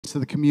to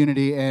the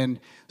community. And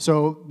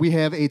so we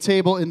have a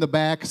table in the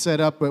back set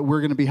up, but we're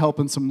going to be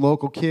helping some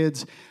local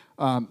kids.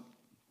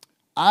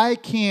 I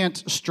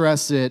can't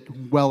stress it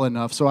well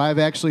enough, so I've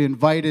actually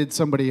invited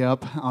somebody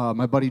up,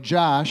 my buddy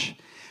Josh.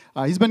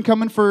 He's been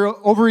coming for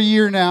over a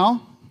year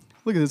now.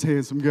 Look at this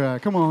handsome guy.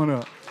 Come on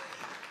up.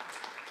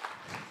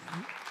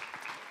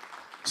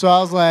 So I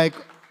was like,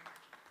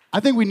 I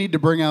think we need to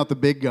bring out the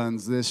big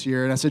guns this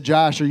year. And I said,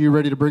 Josh, are you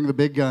ready to bring the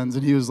big guns?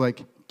 And he was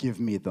like, give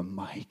me the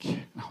mic.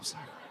 And I was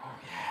like, oh,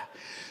 yeah.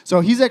 So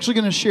he's actually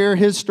going to share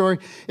his story.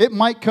 It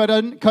might cut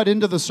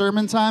into the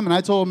sermon time, and I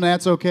told him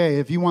that's okay.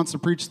 If he wants to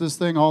preach this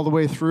thing all the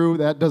way through,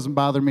 that doesn't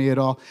bother me at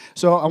all.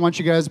 So I want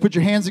you guys to put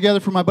your hands together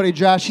for my buddy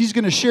Josh. He's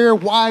going to share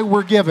why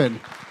we're giving.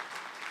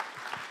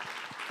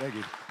 Thank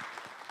you.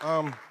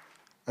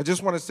 I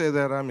just want to say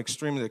that I'm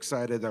extremely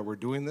excited that we're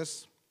doing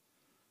this.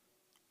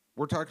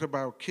 We're talking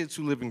about kids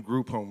who live in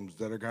group homes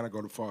that are going to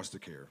go to foster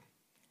care.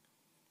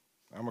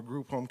 I'm a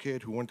group home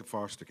kid who went to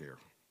foster care.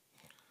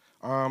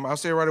 I'll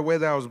say right away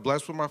that I was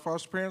blessed with my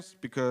foster parents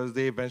because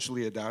they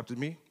eventually adopted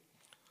me.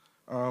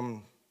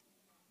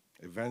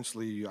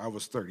 Eventually, I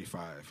was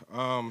 35.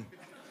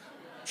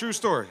 True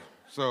story.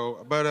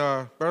 So,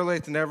 but better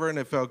late than never, and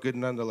it felt good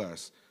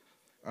nonetheless.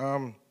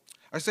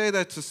 I say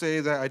that to say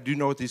that I do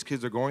know what these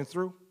kids are going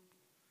through.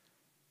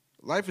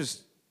 Life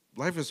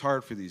is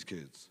hard for these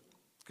kids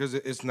because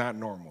it's not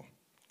normal.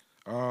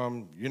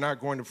 You're not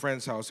going to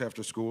friend's house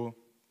after school.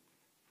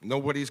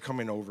 Nobody's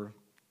coming over.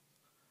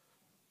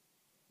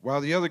 While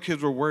the other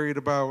kids were worried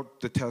about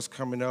the test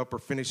coming up or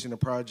finishing a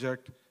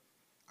project,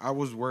 I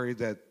was worried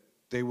that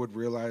they would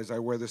realize I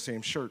wear the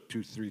same shirt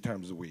 2-3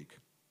 times a week.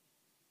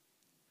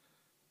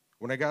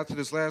 When I got to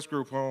this last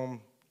group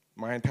home,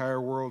 my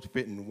entire world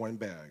fit in one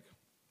bag.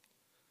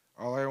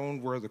 All I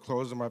owned were the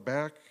clothes on my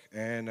back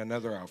and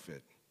another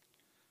outfit.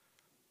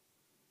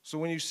 So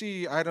when you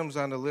see items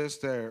on the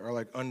list that are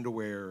like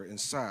underwear and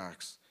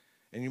socks,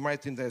 and you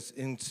might think that's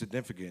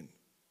insignificant,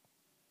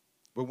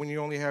 but when you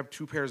only have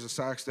 2 pairs of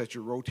socks that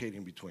you're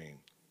rotating between,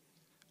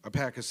 a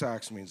pack of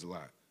socks means a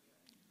lot.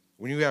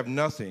 When you have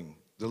nothing,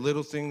 the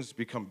little things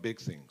become big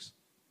things.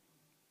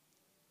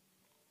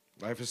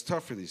 Life is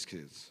tough for these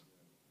kids,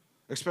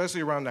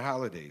 especially around the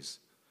holidays.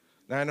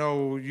 Now, I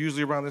know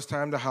usually around this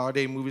time the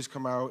holiday movies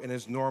come out, and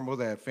it's normal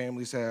that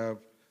families have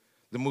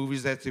the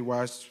movies that they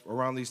watch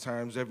around these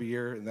times every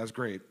year, and that's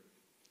great.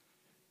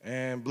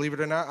 And believe it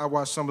or not, I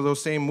watched some of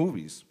those same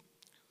movies,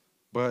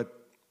 but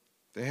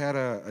they had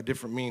a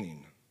different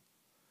meaning.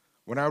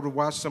 When I would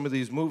watch some of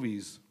these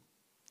movies,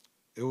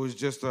 it was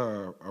just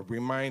a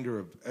reminder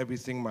of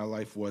everything my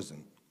life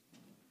wasn't.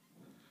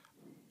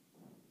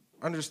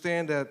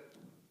 Understand that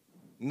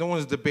no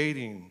one's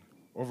debating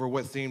over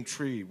what themed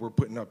tree we're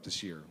putting up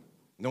this year.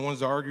 No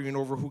one's arguing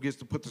over who gets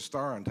to put the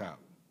star on top.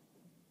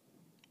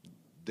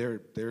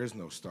 There is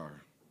no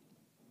star.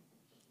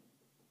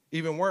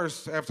 Even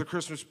worse, after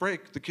Christmas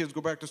break, the kids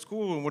go back to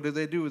school, and what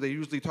do? They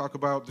usually talk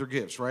about their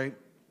gifts, right?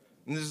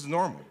 And this is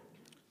normal.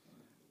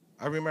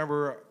 I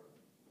remember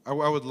I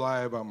would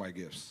lie about my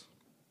gifts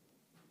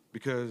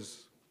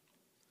because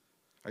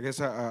I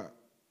guess I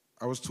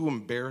was too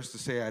embarrassed to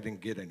say I didn't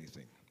get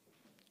anything.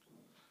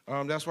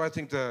 That's why I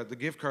think the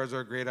gift cards are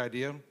a great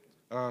idea.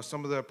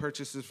 Some of the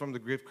purchases from the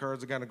gift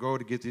cards are going to go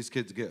to get these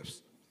kids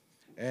gifts.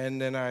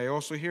 And then I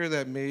also hear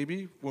that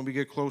maybe when we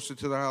get closer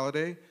to the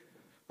holiday,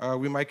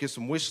 we might get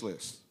some wish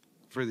lists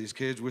for these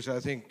kids, which I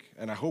think,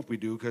 and I hope we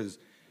do, because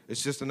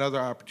it's just another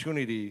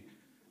opportunity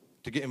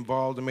to get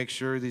involved and make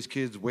sure these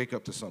kids wake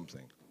up to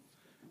something.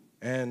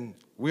 And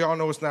we all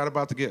know it's not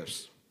about the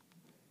gifts.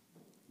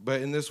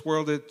 But in this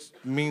world, it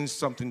means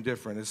something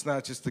different. It's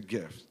not just a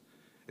gift.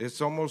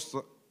 It's almost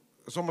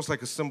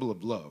like a symbol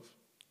of love.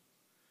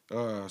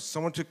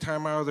 Someone took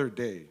time out of their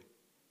day,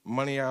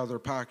 money out of their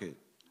pocket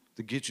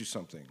to get you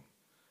something.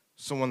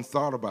 Someone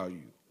thought about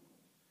you.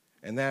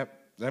 And that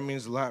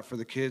means a lot for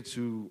the kids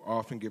who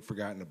often get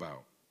forgotten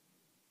about.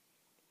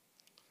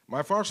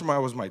 My foster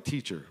mom was my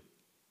teacher.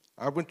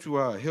 I went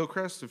to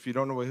Hillcrest. If you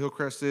don't know what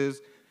Hillcrest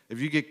is, if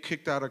you get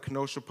kicked out of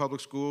Kenosha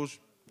Public Schools,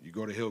 you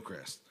go to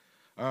Hillcrest.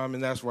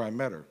 And that's where I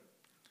met her.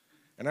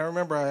 And I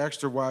remember I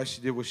asked her why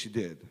she did what she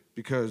did,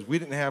 because we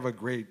didn't have a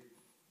great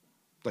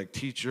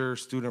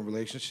teacher-student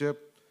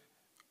relationship.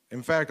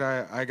 In fact,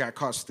 I got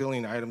caught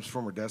stealing items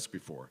from her desk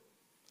before.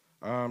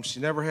 She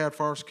never had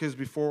foster kids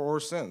before or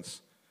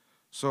since,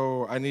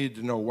 so I needed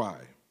to know why.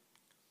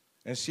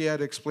 And she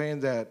had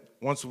explained that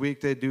once a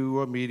week they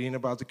do a meeting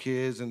about the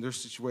kids and their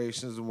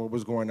situations and what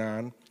was going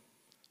on.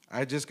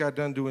 I just got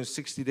done doing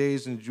 60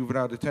 days in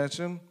juvenile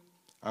detention.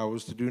 I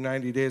was to do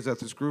 90 days at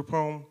this group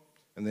home,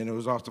 and then it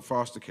was off to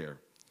foster care.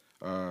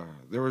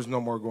 There was no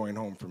more going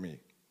home for me.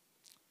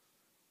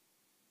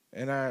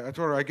 And I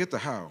told her, I get the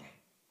how,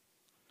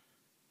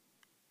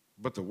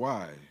 but the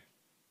why.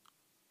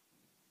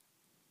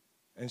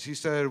 And she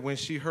said when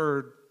she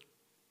heard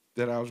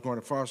that I was going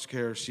to foster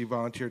care, she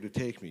volunteered to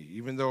take me,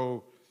 even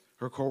though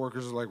her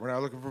coworkers are like, we're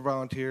not looking for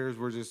volunteers,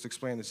 we're just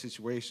explaining the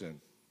situation.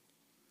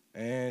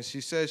 And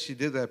she said she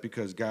did that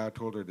because God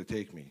told her to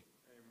take me.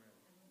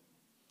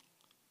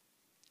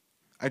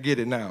 Amen. I get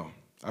it now.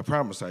 I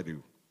promise I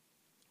do.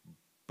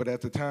 But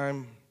at the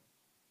time,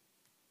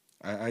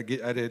 I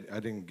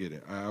didn't get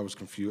it. I was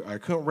confused. I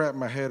couldn't wrap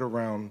my head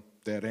around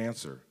that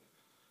answer.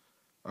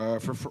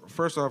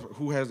 First off,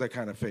 who has that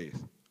kind of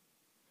faith?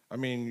 I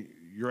mean,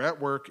 you're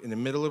at work in the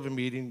middle of a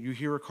meeting, you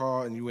hear a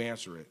call, and you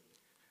answer it.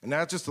 And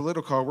not just a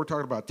little call, we're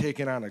talking about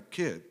taking on a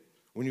kid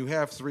when you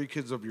have 3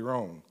 kids of your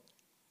own.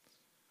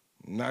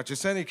 Not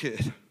just any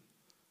kid,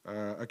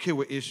 a kid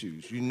with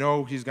issues. You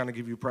know he's going to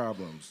give you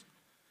problems.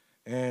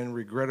 And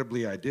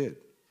regrettably, I did.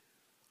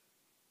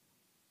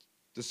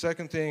 The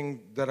second thing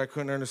that I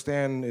couldn't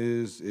understand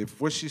is if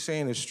what she's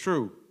saying is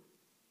true,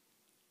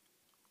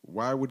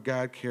 why would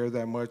God care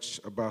that much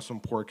about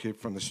some poor kid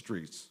from the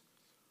streets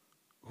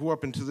who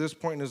up until this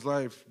point in his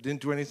life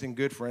didn't do anything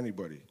good for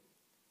anybody?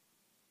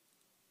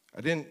 I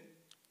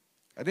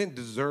didn't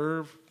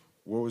deserve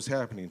what was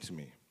happening to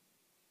me.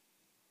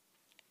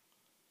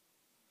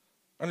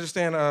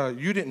 Understand,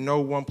 you didn't know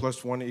 1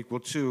 + 1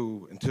 =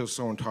 2 until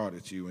someone taught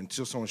it to you,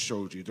 until someone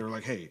showed you. They're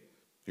like, hey,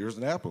 here's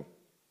an apple.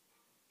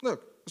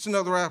 Look, it's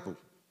another apple.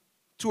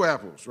 2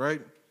 apples,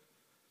 right?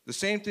 The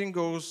same thing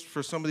goes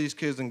for some of these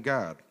kids in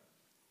God.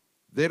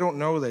 They don't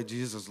know that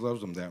Jesus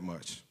loves them that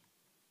much.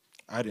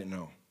 I didn't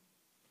know.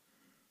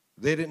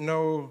 They didn't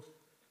know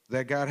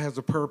that God has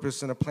a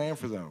purpose and a plan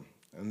for them,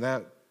 and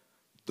that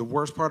the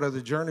worst part of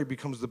the journey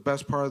becomes the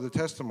best part of the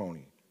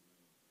testimony.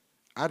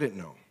 I didn't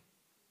know.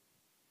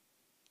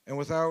 And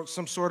without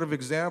some sort of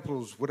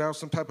examples, without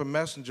some type of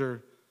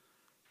messenger,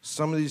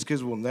 some of these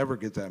kids will never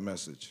get that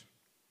message.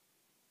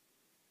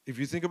 If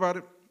you think about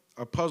it,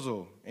 a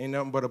puzzle ain't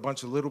nothing but a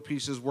bunch of little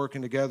pieces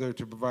working together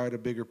to provide a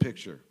bigger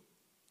picture,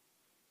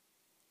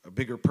 a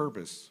bigger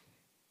purpose.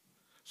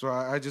 So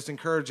I just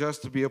encourage us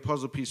to be a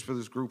puzzle piece for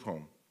this group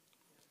home.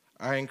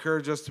 I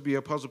encourage us to be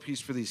a puzzle piece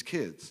for these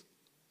kids,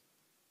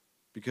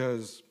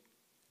 because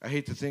I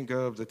hate to think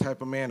of the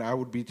type of man I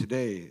would be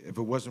today if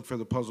it wasn't for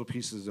the puzzle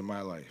pieces in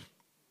my life.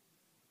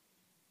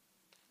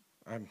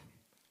 I'm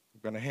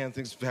going to hand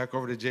things back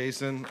over to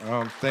Jason.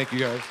 Thank you,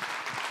 guys.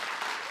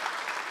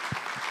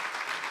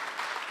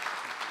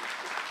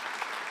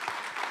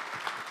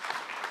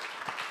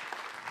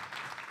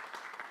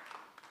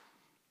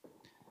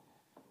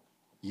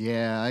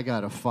 Yeah, I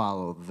got to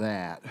follow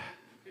that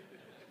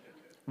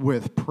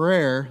with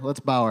prayer. Let's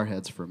bow our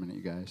heads for a minute,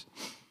 you guys.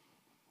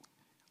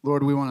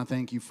 Lord, we want to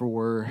thank you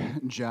for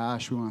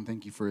Josh. We want to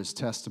thank you for his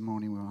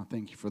testimony. We want to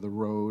thank you for the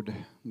road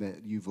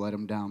that you've led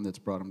him down that's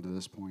brought him to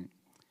this point.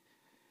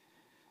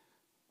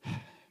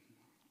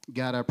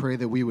 God, I pray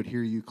that we would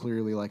hear you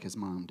clearly like his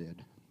mom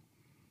did.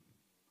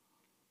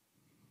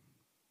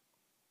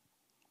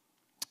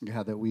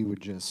 God, that we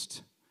would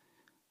just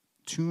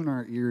tune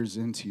our ears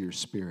into your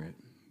spirit,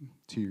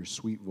 to your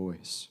sweet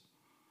voice.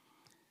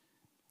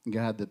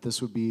 God, that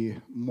this would be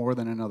more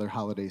than another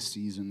holiday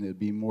season. It would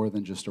be more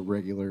than just a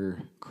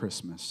regular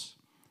Christmas.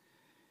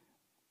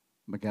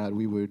 But God,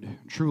 we would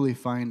truly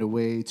find a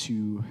way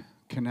to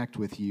connect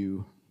with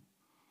you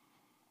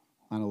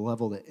on a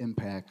level that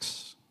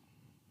impacts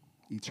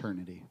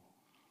eternity.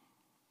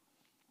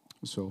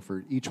 So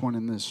for each one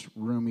in this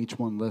room, each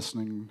one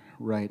listening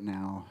right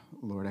now,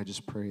 Lord, I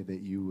just pray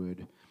that you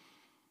would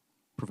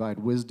provide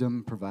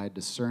wisdom, provide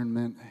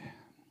discernment,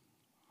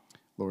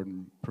 Lord,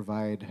 and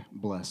provide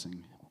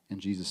blessing. In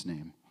Jesus'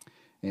 name,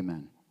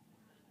 amen.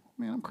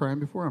 Man, I'm crying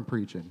before I'm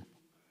preaching.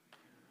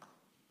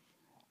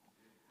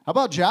 How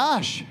about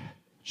Josh?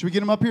 Should we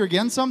get him up here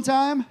again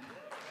sometime?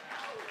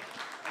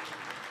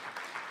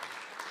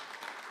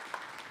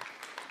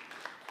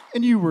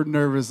 And you were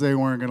nervous they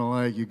weren't going to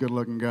like you,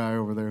 good-looking guy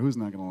over there. Who's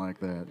not going to like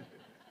that?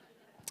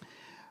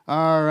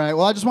 All right.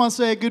 Well, I just want to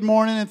say good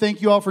morning and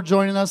thank you all for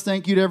joining us.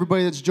 Thank you to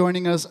everybody that's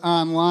joining us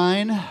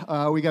online.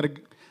 We got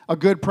a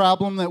good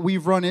problem that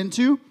we've run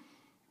into.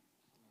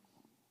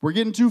 We're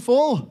getting too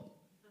full.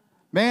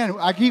 Man,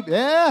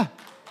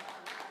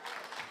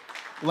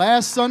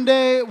 Last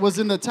Sunday was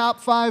in the top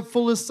 5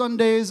 fullest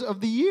Sundays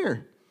of the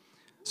year.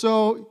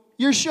 So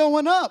you're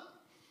showing up.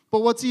 But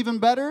what's even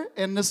better,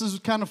 and this is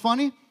kind of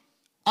funny,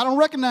 I don't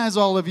recognize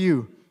all of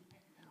you.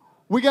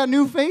 We got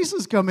new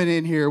faces coming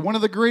in here. One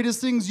of the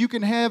greatest things you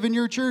can have in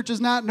your church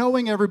is not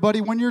knowing everybody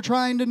when you're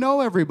trying to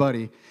know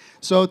everybody.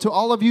 So to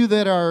all of you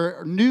that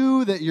are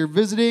new, that you're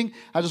visiting,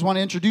 I just want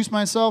to introduce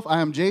myself. I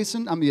am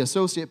Jason. I'm the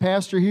associate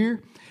pastor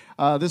here.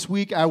 This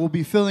week I will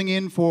be filling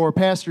in for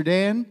Pastor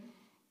Dan.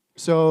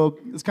 So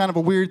it's kind of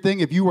a weird thing.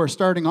 If you are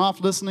starting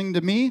off listening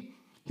to me,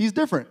 he's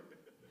different.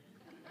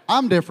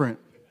 I'm different.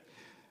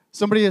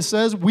 Somebody that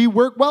says we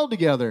work well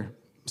together.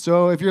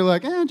 So if you're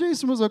like,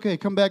 Jason was okay,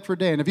 come back for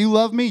Dan. If you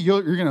love me,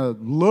 you're going to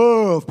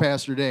love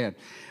Pastor Dan.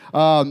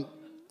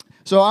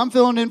 So I'm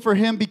filling in for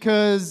him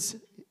because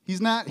he's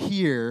not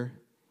here.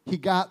 He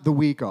got the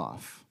week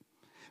off.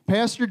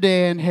 Pastor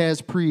Dan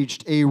has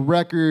preached a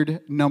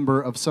record number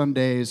of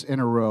Sundays in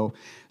a row.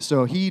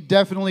 So he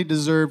definitely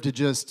deserved to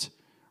just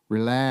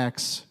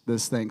relax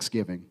this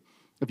Thanksgiving.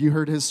 If you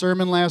heard his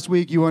sermon last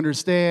week, you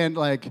understand,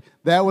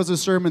 that was a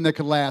sermon that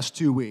could last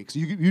 2 weeks.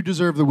 You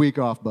deserve the week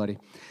off, buddy.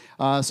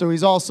 So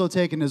he's also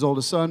taken his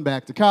oldest son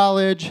back to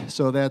college,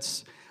 so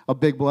that's a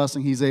big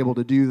blessing. He's able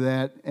to do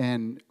that,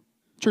 and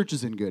church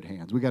is in good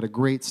hands. We got a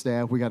great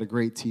staff. We got a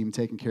great team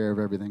taking care of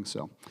everything.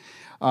 So,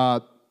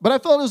 but I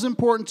felt it was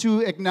important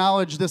to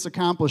acknowledge this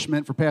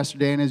accomplishment for Pastor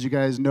Dan. As you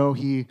guys know,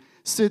 he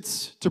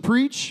sits to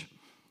preach.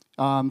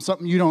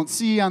 Something you don't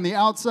see on the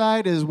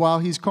outside is while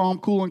he's calm,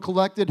 cool, and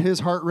collected, his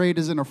heart rate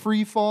is in a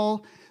free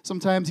fall.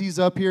 Sometimes he's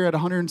up here at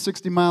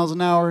 160 miles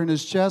an hour in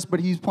his chest, but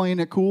he's playing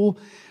it cool.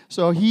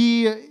 So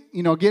he,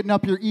 getting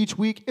up here each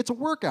week, it's a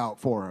workout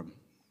for him.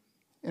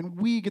 And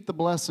we get the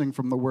blessing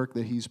from the work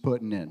that he's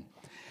putting in.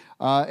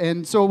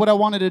 And so what I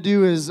wanted to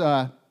do is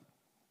I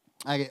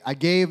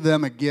gave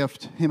them a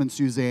gift, him and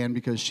Suzanne,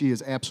 because she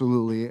is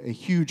absolutely a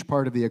huge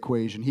part of the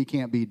equation. He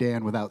can't be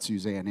Dan without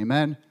Suzanne.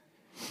 Amen?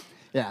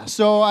 Yeah,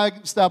 so I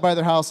stopped by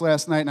their house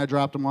last night, and I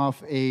dropped them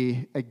off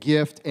a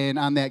gift. And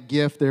on that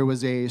gift, there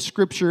was a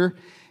scripture.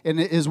 And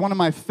it is one of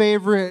my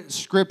favorite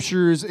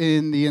scriptures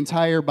in the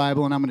entire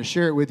Bible, and I'm going to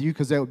share it with you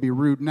because that would be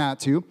rude not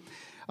to.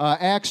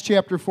 Acts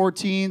chapter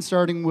 14,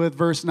 starting with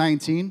verse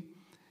 19.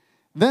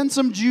 Then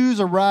some Jews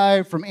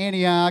arrived from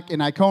Antioch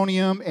and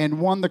Iconium and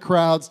won the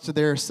crowds to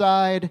their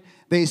side.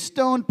 They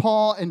stoned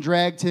Paul and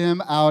dragged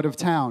him out of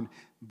town.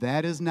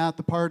 That is not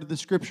the part of the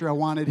scripture I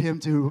wanted him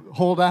to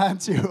hold on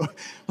to.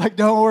 Like,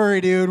 don't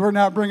worry, dude, we're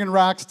not bringing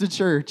rocks to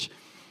church.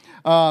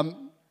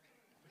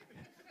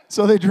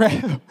 So they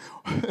dragged him.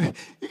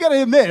 You got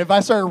to admit, if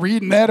I start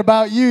reading that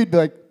about you, you'd be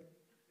like,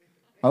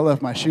 I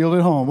left my shield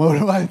at home. What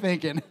am I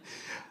thinking?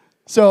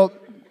 So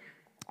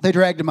they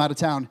dragged him out of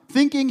town,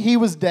 thinking he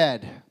was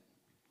dead.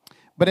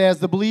 But as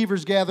the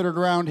believers gathered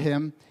around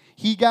him,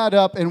 he got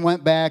up and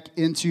went back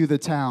into the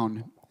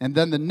town. And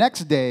then the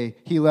next day,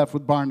 he left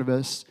with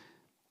Barnabas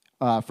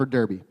for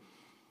Derbe.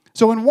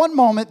 So in one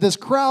moment, this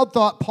crowd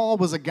thought Paul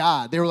was a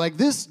god. They were like,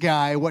 this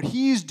guy, what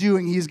he's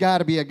doing, he's got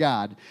to be a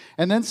god.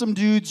 And then some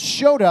dudes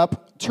showed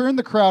up, turned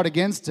the crowd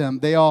against him.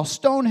 They all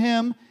stone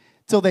him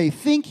till they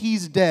think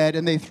he's dead,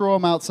 and they throw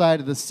him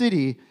outside of the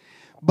city.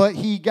 But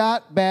he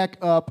got back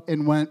up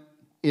and went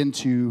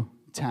into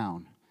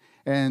town.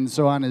 And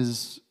so on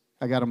his,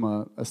 I got him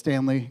a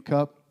Stanley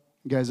cup.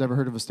 You guys ever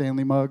heard of a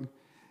Stanley mug?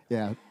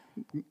 Yeah.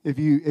 If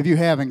you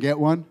haven't, get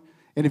one.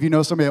 And if you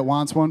know somebody that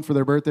wants one for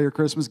their birthday or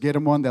Christmas, get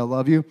them one. They'll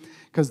love you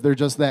because they're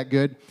just that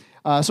good.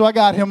 So I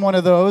got him one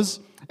of those,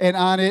 and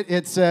on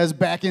it says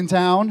back in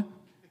town,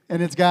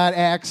 and it's got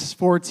Acts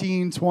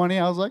 14:20.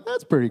 I was like,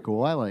 that's pretty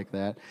cool. I like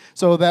that.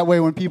 So that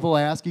way when people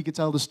ask, you can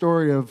tell the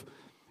story of,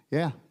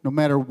 yeah, no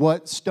matter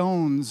what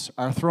stones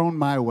are thrown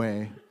my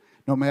way,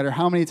 no matter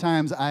how many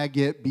times I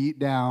get beat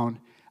down,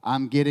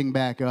 I'm getting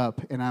back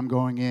up, and I'm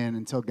going in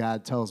until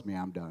God tells me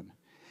I'm done.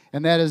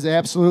 And that is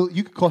absolute,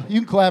 you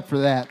can clap for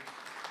that.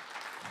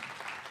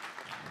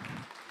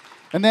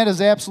 And that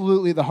is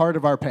absolutely the heart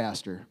of our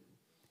pastor.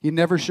 He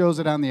never shows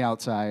it on the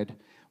outside,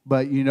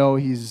 but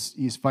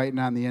he's fighting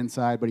on the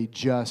inside, but he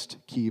just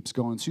keeps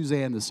going.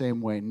 Suzanne the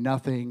same way.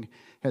 Nothing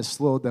has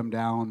slowed them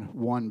down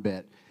one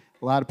bit.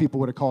 A lot of people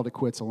would have called it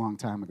quits a long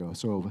time ago.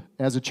 So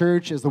as a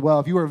church, as the Well,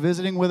 if you are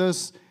visiting with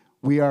us,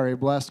 we are a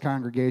blessed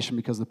congregation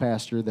because of the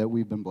pastor that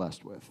we've been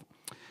blessed with.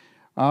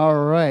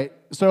 All right.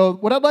 So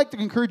what I'd like to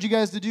encourage you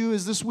guys to do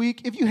is this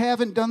week, if you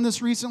haven't done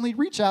this recently,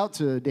 reach out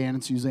to Dan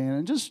and Suzanne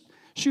and just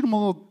shoot them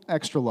a little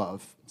extra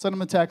love. Send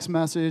them a text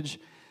message,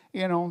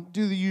 do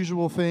the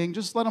usual thing.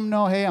 Just let them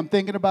know, hey, I'm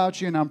thinking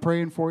about you and I'm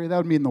praying for you. That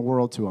would mean the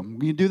world to them.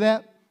 Can you do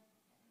that?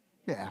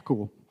 Yeah,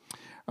 cool.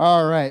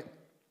 All right.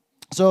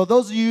 So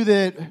those of you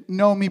that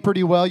know me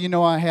pretty well,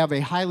 I have a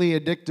highly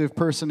addictive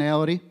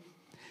personality.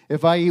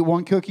 If I eat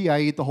one cookie, I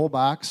eat the whole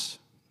box.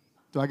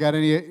 Do I got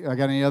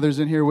any others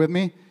in here with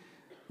me?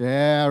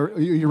 Yeah,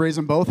 you're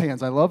raising both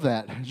hands. I love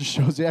that. It just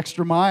shows the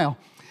extra mile.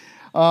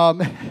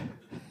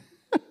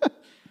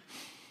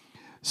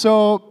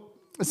 So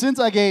since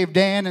I gave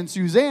Dan and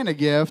Suzanne a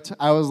gift,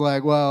 I was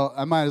like, well,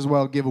 I might as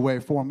well give away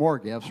 4 more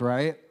gifts,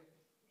 right?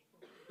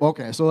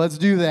 Okay, so let's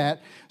do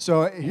that.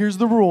 So here's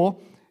the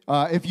rule.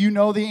 If you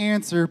know the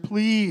answer,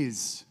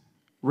 please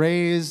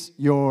raise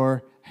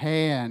your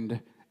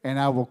hand, and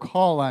I will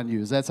call on you.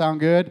 Does that sound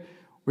good?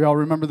 We all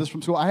remember this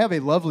from school. I have a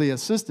lovely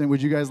assistant.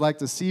 Would you guys like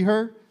to see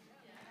her?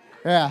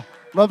 Yeah,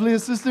 lovely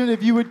assistant,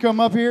 if you would come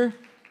up here.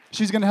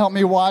 She's going to help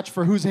me watch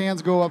for whose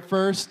hands go up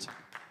first.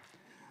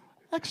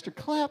 Extra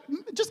clap.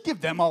 Just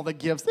give them all the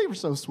gifts. They were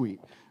so sweet.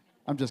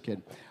 I'm just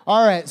kidding.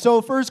 All right,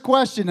 so first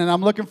question, and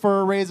I'm looking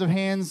for a raise of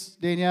hands.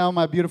 Danielle,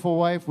 my beautiful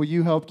wife, will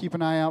you help keep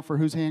an eye out for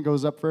whose hand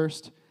goes up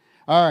first?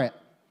 All right.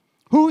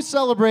 Who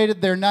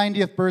celebrated their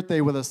 90th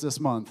birthday with us this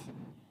month?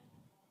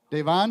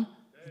 Davon?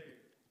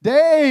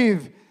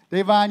 Dave.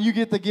 Davon, you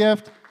get the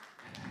gift.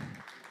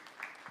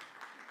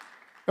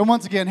 And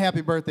once again,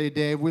 happy birthday,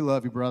 Dave. We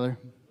love you, brother.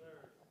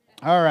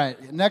 All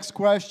right, next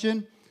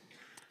question.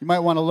 You might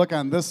want to look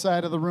on this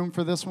side of the room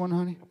for this one,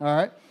 honey. All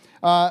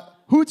right.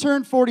 Who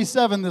turned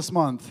 47 this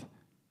month?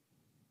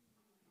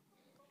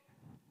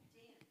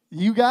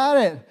 You got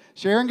it.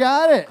 Sharon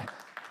got it.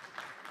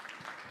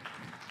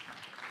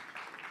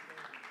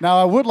 Now,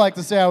 I would like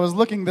to say I was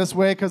looking this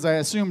way because I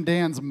assumed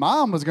Dan's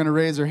mom was going to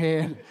raise her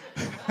hand.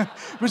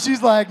 But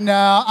she's like,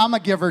 no, I'm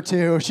going to give her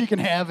two. She can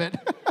have it.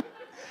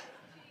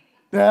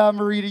 Yeah,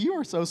 Marita, you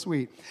are so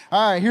sweet.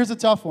 All right, here's a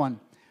tough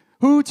one.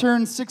 Who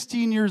turned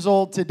 16 years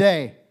old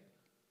today?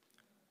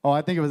 Oh,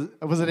 I think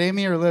it was it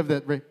Amy or Liv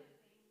that...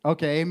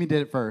 Okay, Amy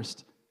did it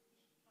first.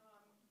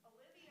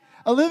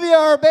 Olivia,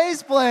 our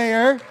bass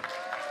player.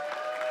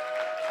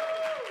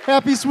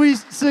 Happy sweet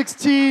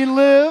 16,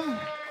 Liv.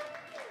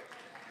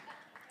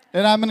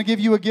 And I'm going to give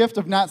you a gift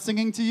of not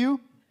singing to you.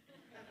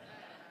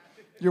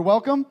 You're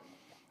welcome.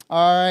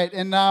 All right,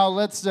 and now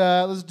let's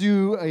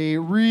do a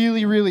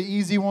really, really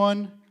easy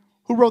one.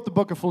 Who wrote the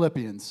book of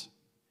Philippians?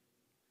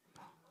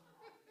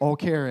 Oh,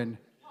 Karen.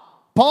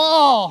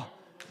 Paul!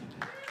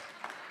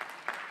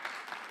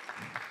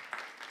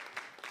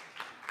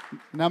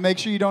 Now make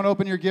sure you don't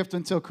open your gift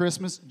until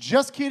Christmas.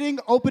 Just kidding.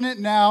 Open it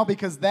now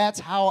because that's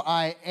how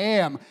I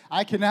am.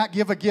 I cannot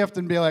give a gift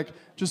and be like,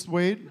 just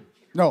wait.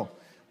 No.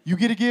 You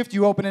get a gift,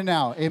 you open it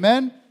now.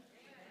 Amen?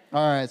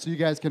 All right, so you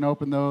guys can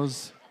open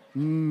those.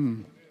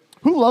 Who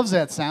loves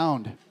that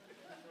sound?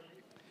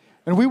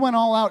 And we went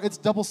all out. It's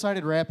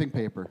double-sided wrapping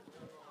paper.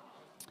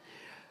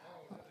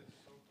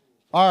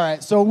 All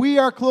right, so we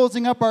are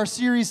closing up our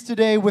series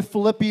today with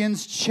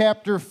Philippians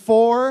chapter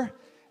 4.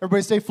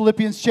 Everybody say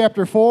Philippians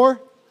chapter 4.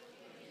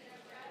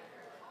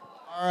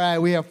 All right,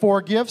 we have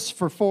 4 gifts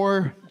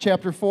for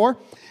chapter 4.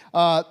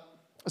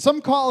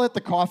 Some call it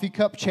the coffee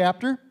cup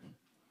chapter.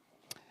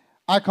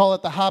 I call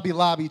it the Hobby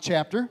Lobby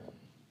chapter.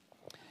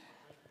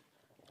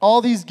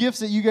 All these gifts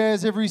that you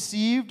guys have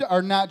received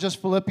are not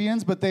just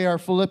Philippians, but they are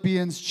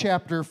Philippians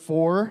chapter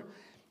 4.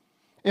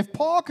 If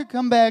Paul could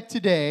come back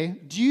today, how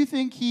do you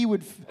think he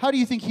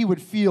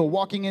would feel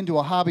walking into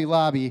a Hobby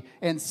Lobby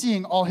and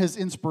seeing all his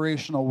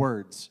inspirational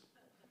words?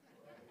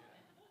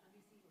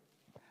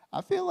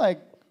 I feel like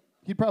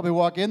he'd probably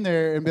walk in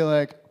there and be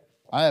like,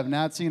 I have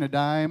not seen a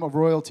dime of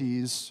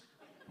royalties.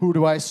 Who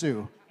do I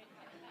sue?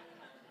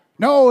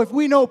 No, if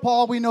we know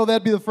Paul, we know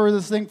that'd be the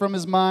furthest thing from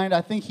his mind.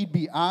 I think he'd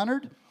be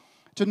honored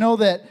to know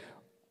that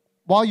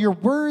while your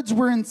words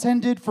were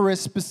intended for a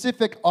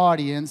specific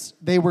audience,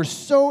 they were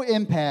so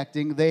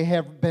impacting, they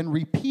have been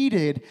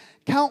repeated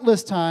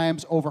countless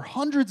times over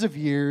hundreds of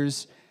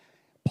years.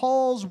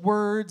 Paul's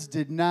words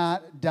did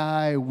not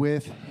die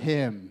with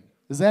him.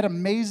 Is that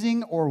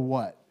amazing or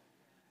what?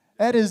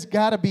 That has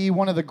got to be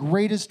one of the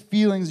greatest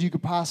feelings you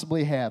could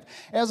possibly have.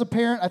 As a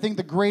parent, I think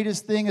the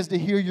greatest thing is to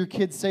hear your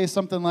kids say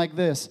something like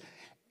this.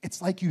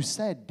 It's like you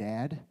said,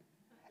 Dad.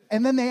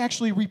 And then they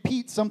actually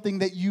repeat something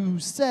that you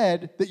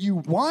said that you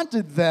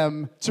wanted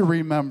them to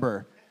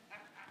remember.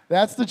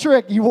 That's the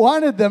trick. You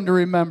wanted them to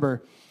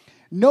remember.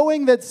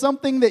 Knowing that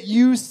something that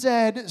you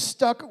said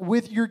stuck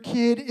with your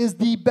kid is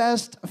the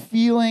best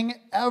feeling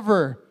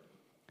ever.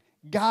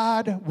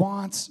 God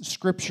wants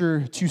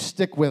Scripture to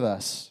stick with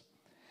us.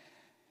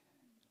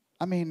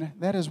 I mean,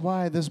 that is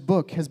why this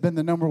book has been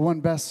the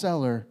 #1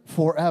 bestseller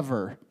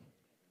forever.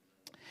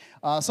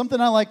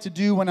 Something I like to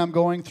do when I'm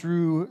going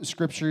through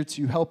Scripture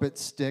to help it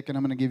stick, and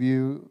I'm going to give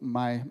you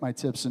my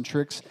tips and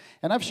tricks.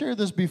 And I've shared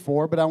this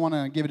before, but I want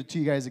to give it to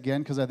you guys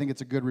again because I think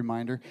it's a good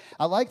reminder.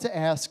 I like to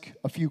ask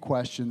a few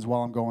questions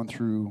while I'm going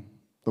through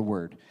the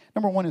Word.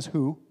 Number 1 is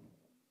who,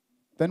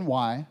 then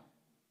why,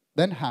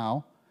 then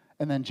how,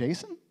 and then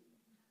Jason.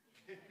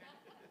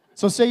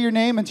 So say your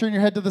name and turn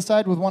your head to the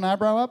side with one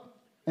eyebrow up.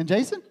 And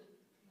Jason?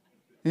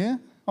 Yeah?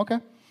 Okay.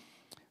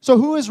 So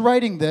who is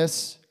writing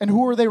this, and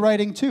who are they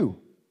writing to?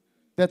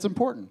 That's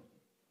important.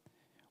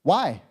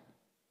 Why?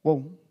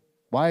 Well,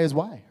 why is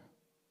why?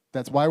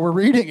 That's why we're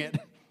reading it.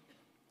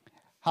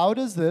 How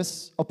does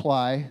this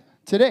apply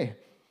today?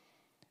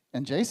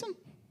 And Jason?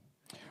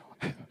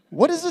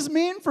 What does this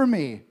mean for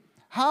me?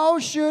 How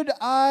should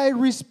I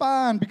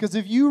respond? Because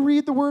if you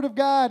read the Word of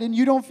God and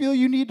you don't feel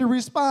you need to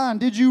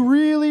respond, did you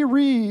really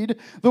read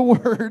the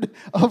Word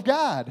of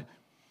God?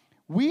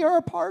 We are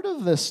a part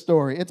of this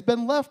story. It's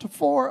been left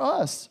for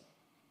us.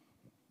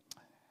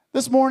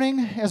 This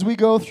morning, as we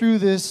go through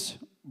this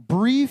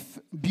brief,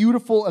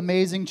 beautiful,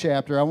 amazing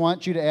chapter, I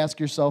want you to ask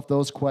yourself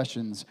those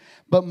questions.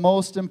 But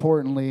most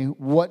importantly,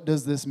 what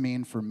does this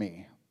mean for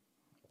me?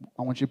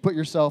 I want you to put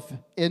yourself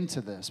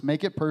into this.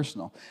 Make it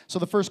personal. So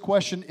the first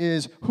question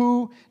is,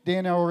 who?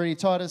 Dan already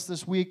taught us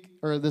this week,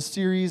 or this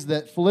series,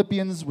 that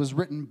Philippians was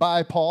written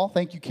by Paul.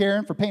 Thank you,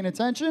 Karen, for paying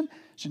attention.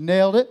 She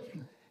nailed it.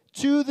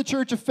 To the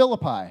church of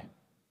Philippi.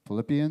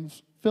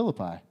 Philippians,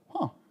 Philippi.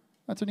 Huh,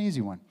 that's an easy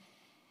one.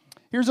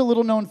 Here's a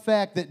little known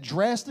fact that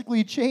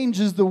drastically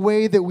changes the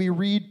way that we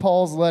read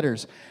Paul's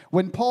letters.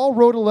 When Paul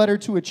wrote a letter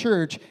to a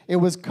church, it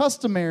was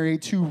customary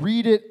to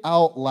read it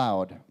out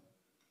loud.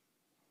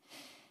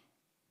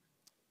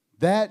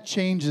 That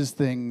changes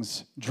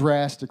things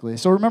drastically.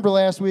 So remember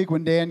last week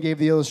when Dan gave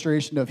the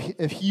illustration of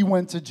if he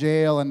went to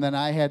jail and then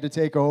I had to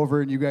take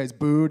over and you guys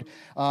booed?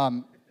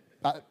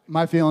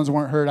 My feelings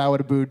weren't hurt. I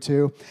would have booed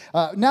too.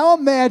 Now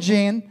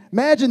imagine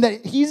that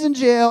he's in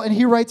jail and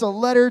he writes a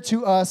letter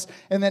to us,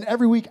 and then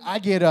every week I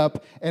get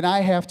up and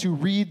I have to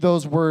read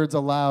those words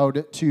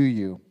aloud to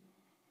you.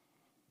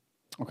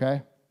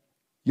 Okay?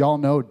 Y'all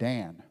know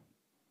Dan.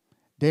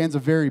 Dan's a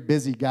very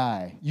busy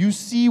guy. You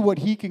see what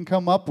he can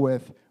come up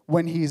with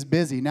when he's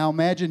busy. Now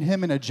imagine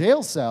him in a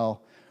jail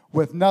cell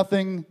with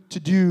nothing to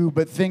do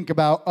but think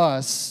about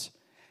us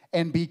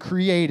and be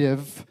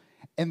creative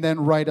and then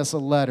write us a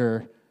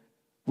letter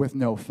with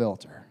no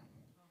filter.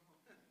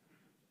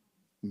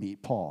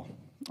 Meet Paul.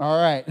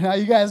 All right, now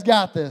you guys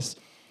got this.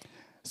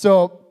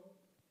 So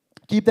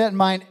keep that in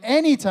mind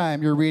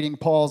anytime you're reading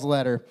Paul's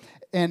letter.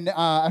 And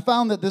I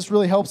found that this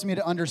really helps me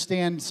to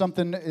understand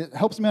something. It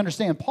helps me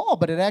understand Paul,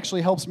 but it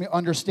actually helps me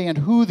understand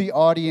who the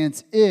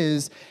audience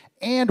is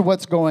and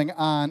what's going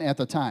on at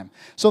the time.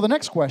 So the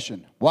next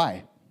question,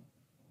 why?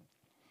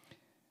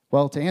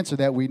 Well, to answer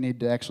that, we need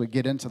to actually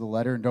get into the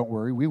letter, and don't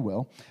worry, we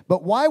will.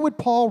 But why would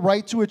Paul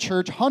write to a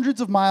church hundreds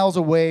of miles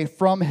away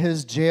from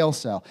his jail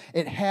cell?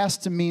 It has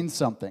to mean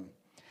something.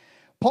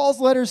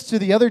 Paul's letters to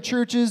the other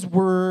churches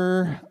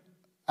were,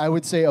 I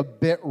would say, a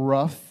bit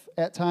rough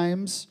at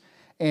times,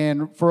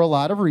 and for a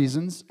lot of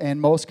reasons, and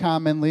most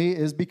commonly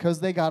is because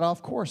they got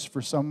off course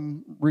for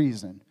some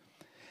reason.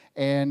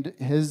 And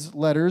his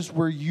letters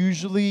were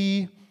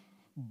usually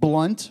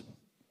blunt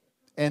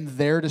and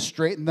there to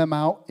straighten them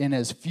out in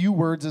as few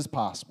words as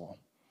possible.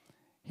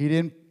 He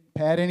didn't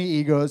pat any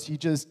egos. He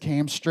just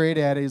came straight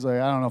at it. He's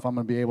like, I don't know if I'm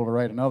going to be able to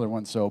write another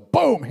one, so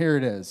boom, here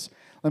it is.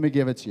 Let me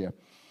give it to you.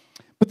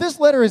 But this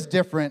letter is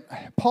different.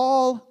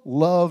 Paul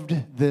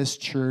loved this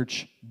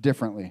church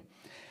differently.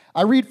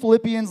 I read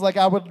Philippians like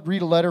I would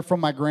read a letter from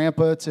my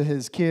grandpa to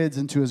his kids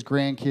and to his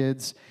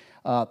grandkids.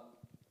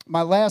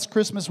 My last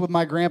Christmas with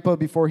my grandpa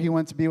before he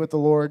went to be with the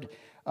Lord,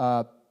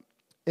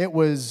 it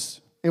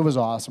was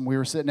awesome. We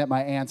were sitting at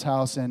my aunt's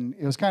house, and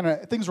it was kind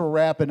of, things were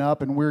wrapping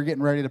up, and we were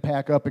getting ready to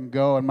pack up and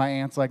go, and my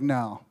aunt's like,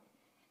 no,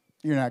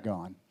 you're not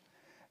going.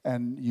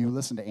 And you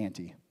listen to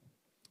Auntie.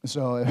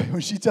 So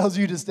when she tells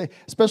you to stay,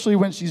 especially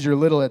when she's your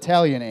little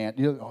Italian aunt,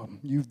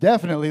 you've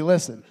definitely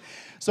listened.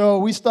 So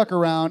we stuck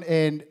around,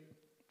 and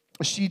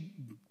she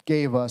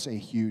gave us a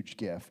huge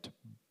gift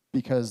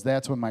because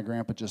that's when my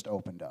grandpa just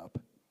opened up.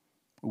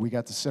 We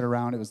got to sit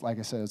around. It was, like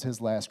I said, it was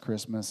his last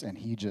Christmas, and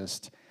he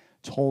just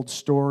told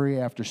story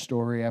after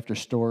story after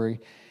story.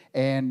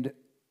 And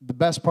the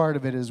best part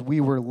of it is we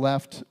were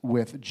left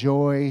with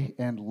joy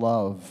and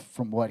love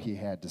from what he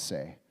had to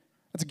say.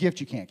 That's a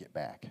gift you can't get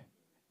back.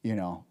 You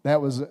know,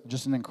 that was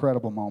just an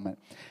incredible moment.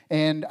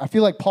 And I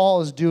feel like Paul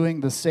is doing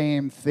the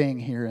same thing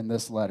here in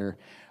this letter.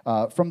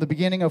 From the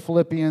beginning of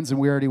Philippians, and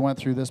we already went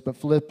through this, but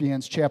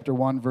Philippians chapter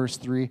 1, verse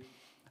 3,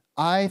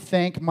 I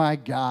thank my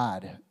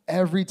God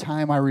every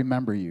time I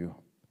remember you.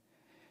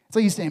 It's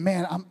like he's saying,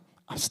 man, I'm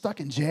stuck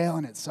in jail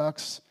and it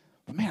sucks,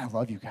 but man, I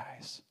love you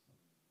guys.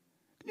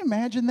 Can you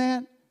imagine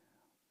that?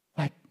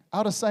 Like,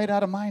 out of sight,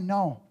 out of mind?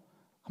 No,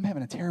 I'm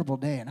having a terrible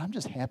day, and I'm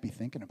just happy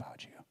thinking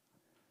about you.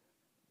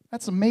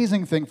 That's an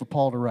amazing thing for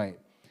Paul to write.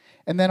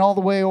 And then all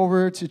the way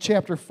over to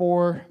chapter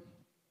 4,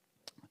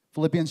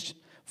 Philippians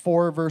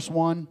 4, verse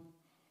 1.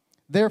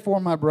 Therefore,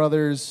 my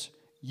brothers,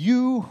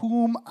 you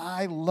whom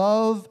I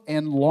love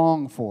and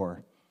long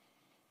for.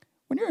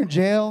 When you're in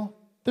jail,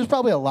 there's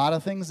probably a lot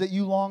of things that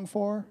you long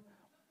for,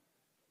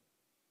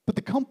 but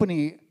the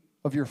company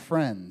of your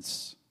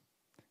friends,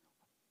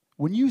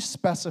 when you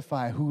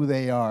specify who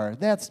they are,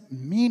 that's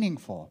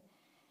meaningful.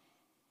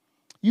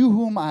 You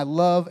whom I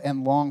love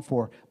and long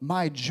for,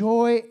 my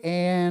joy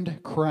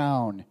and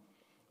crown.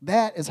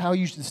 That is how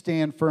you should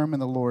stand firm in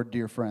the Lord,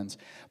 dear friends.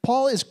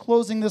 Paul is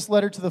closing this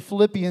letter to the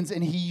Philippians,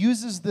 and he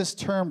uses this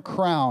term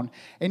crown.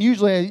 And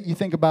usually you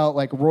think about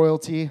like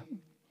royalty,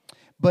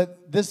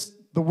 but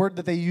the word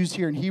that they use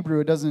here in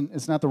Hebrew,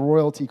 it's not the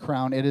royalty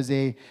crown. It is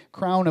a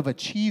crown of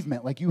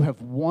achievement, like you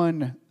have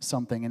won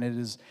something, and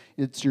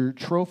it's your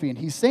trophy. And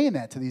he's saying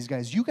that to these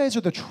guys. You guys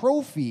are the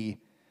trophy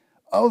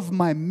of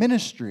my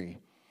ministry.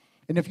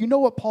 And if you know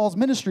what Paul's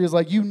ministry is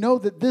like, you know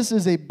that this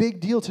is a big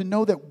deal to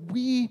know that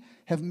we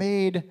have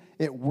made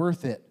it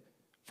worth it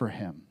for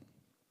him.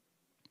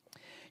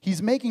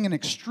 He's making an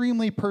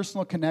extremely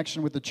personal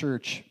connection with the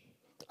church.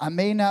 I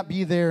may not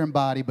be there in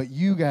body, but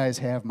you guys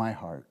have my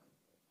heart.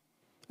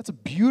 That's a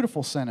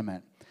beautiful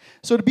sentiment.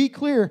 So to be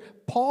clear,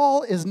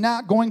 Paul is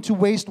not going to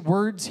waste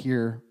words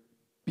here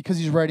because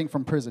he's writing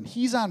from prison.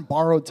 He's on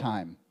borrowed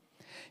time.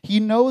 He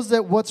knows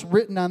that what's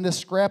written on this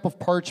scrap of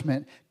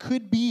parchment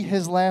could be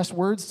his last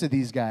words to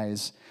these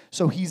guys,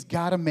 so he's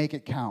got to make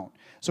it count.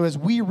 So as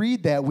we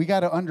read that, we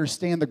got to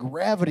understand the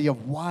gravity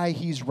of why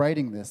he's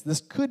writing this. This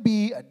could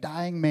be a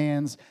dying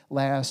man's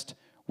last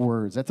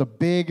words. That's a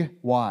big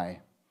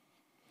why.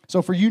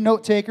 So for you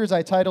note takers,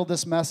 I titled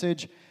this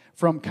message,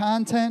 From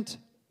Content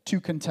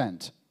to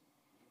Content.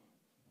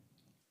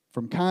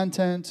 From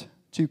content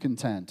to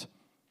content.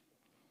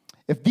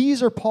 If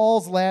these are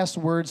Paul's last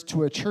words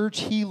to a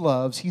church he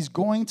loves, he's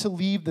going to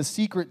leave the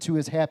secret to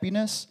his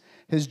happiness,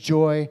 his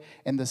joy,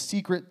 and the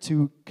secret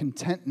to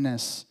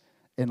contentness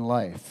in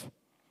life.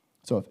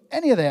 So if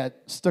any of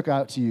that stuck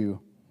out to you,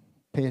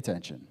 pay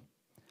attention.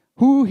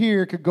 Who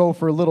here could go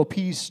for a little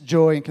peace,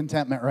 joy, and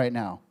contentment right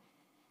now?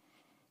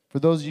 For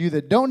those of you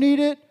that don't need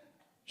it,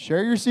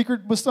 share your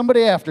secret with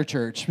somebody after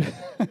church.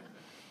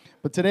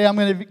 But today I'm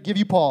going to give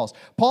you Paul's.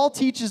 Paul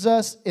teaches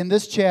us in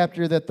this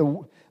chapter that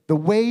the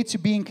way to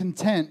being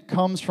content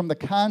comes from the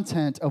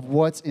content of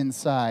what's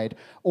inside,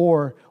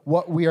 or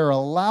what we are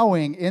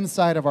allowing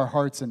inside of our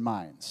hearts and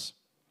minds.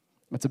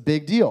 It's a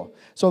big deal.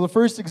 So the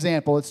first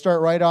example, let's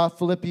start right off,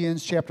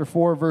 Philippians chapter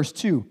 4, verse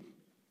 2.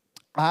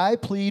 I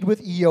plead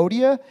with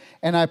Euodia,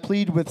 and I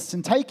plead with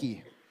Syntyche.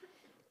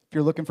 If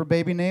you're looking for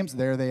baby names,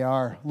 there they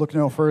are. Look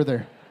no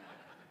further.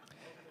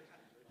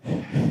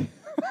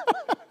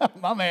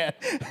 My man.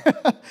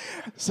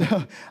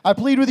 So I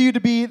plead with you to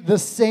be the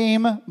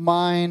same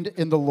mind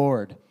in the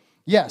Lord.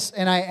 Yes,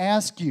 and I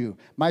ask you,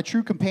 my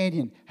true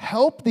companion,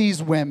 help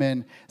these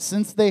women,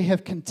 since they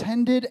have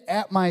contended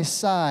at my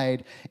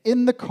side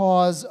in the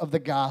cause of the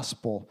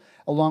gospel,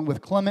 along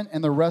with Clement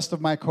and the rest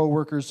of my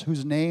co-workers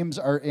whose names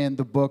are in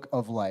the book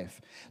of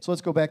life. So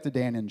let's go back to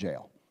Dan in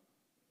jail.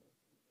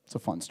 It's a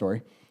fun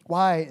story.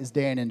 Why is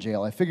Dan in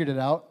jail? I figured it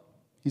out.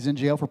 He's in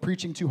jail for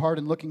preaching too hard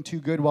and looking too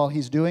good while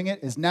he's doing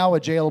it, is now a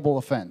jailable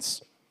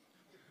offense.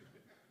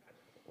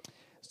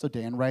 So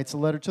Dan writes a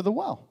letter to the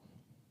well.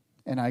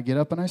 And I get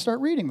up and I start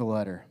reading the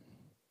letter.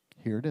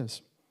 Here it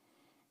is.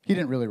 He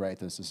didn't really write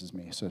this. This is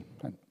me, so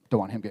I don't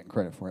want him getting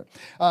credit for it.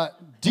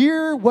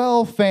 Dear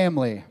Well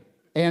family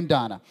and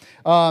Donna.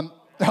 No,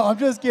 I'm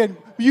just kidding.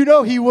 You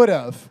know he would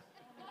have.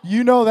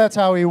 You know that's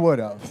how he would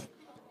have.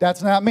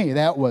 That's not me.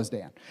 That was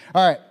Dan.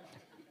 All right.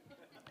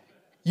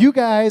 You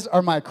guys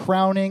are my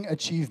crowning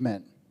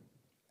achievement.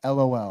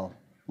 LOL.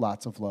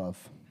 Lots of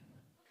love.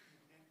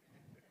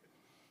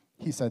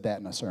 He said that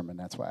in a sermon.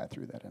 That's why I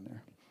threw that in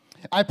there.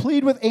 I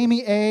plead with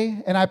Amy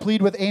A. and I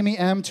plead with Amy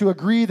M. to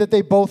agree that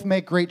they both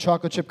make great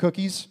chocolate chip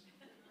cookies.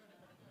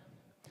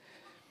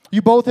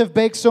 You both have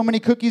baked so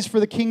many cookies for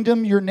the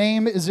kingdom, your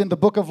name is in the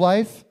book of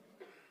life.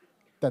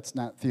 That's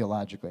not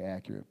theologically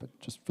accurate, but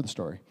just for the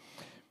story.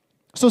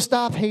 So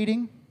stop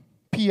hating.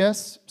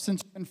 P.S.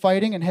 Since you've been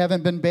fighting and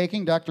haven't been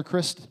baking, Dr.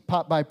 Chris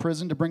popped by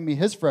prison to bring me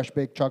his fresh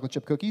baked chocolate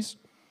chip cookies.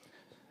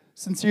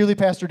 Sincerely,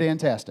 Pastor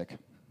Dantastic.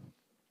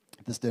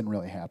 This didn't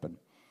really happen.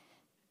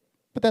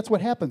 But that's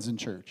what happens in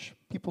church.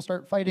 People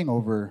start fighting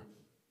over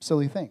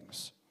silly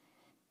things.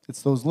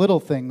 It's those little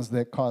things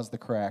that cause the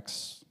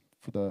cracks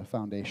for the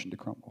foundation to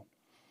crumble.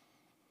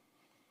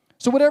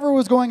 So whatever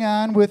was going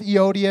on with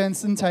Euodia and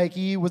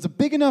Syntyche was a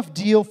big enough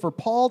deal for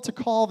Paul to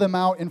call them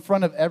out in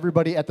front of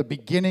everybody at the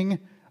beginning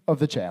of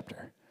the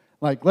chapter.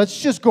 Like, let's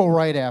just go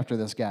right after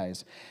this,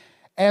 guys.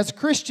 As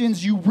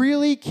Christians, you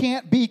really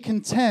can't be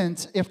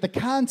content if the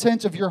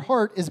content of your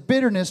heart is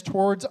bitterness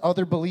towards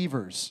other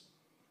believers.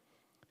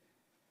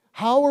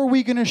 How are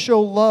we going to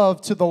show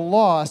love to the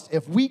lost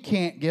if we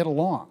can't get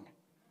along?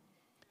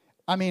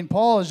 I mean,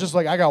 Paul is just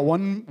like, I got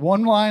one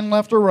line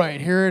left or right.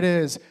 Here it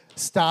is.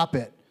 Stop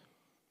it.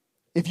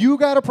 If you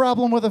got a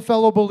problem with a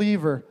fellow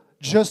believer,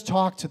 just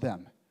talk to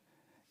them.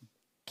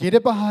 Get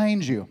it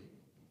behind you.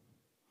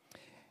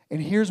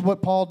 And here's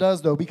what Paul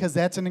does, though, because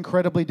that's an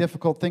incredibly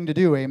difficult thing to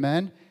do,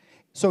 amen?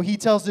 So he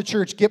tells the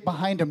church, get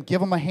behind them, give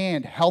them a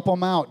hand, help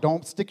them out.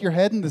 Don't stick your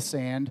head in the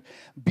sand.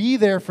 Be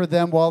there for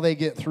them while they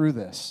get through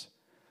this.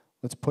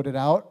 Let's put it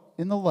out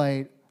in the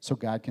light so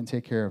God can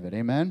take care of it,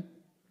 amen?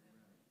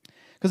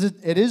 Because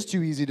it is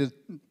too easy to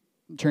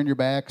turn your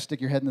back,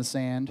 stick your head in the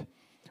sand,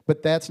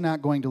 but that's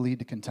not going to lead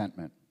to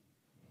contentment.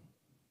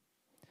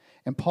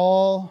 And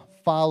Paul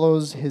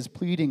follows his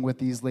pleading with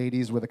these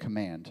ladies with a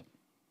command.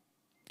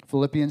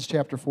 Philippians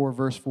chapter 4,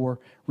 verse 4,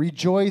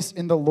 rejoice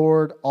in the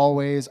Lord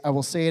always. I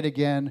will say it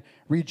again,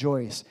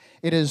 rejoice.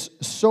 It is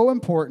so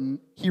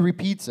important, he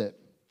repeats it.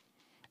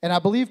 And I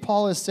believe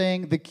Paul is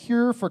saying the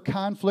cure for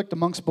conflict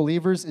amongst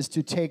believers is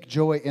to take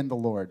joy in the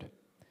Lord.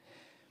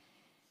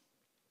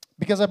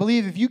 Because I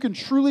believe if you can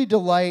truly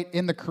delight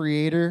in the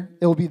Creator,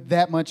 it will be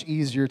that much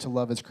easier to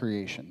love His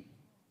creation.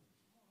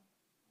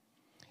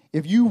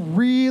 If you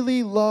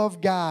really love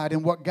God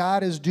and what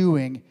God is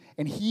doing,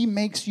 and He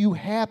makes you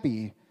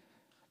happy,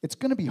 it's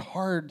going to be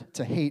hard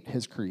to hate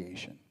His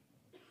creation.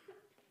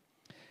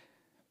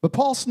 But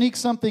Paul sneaks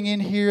something in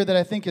here that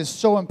I think is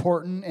so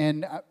important,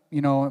 and,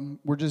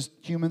 we're just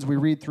humans, we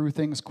read through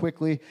things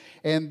quickly,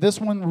 and this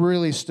one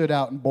really stood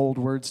out in bold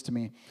words to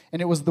me,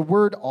 and it was the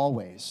word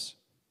always.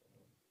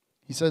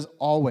 He says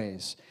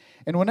always.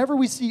 And whenever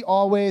we see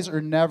always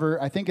or never,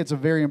 I think it's a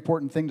very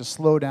important thing to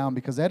slow down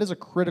because that is a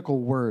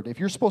critical word. If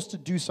you're supposed to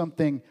do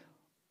something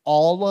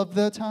all of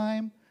the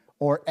time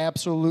or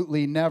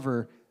absolutely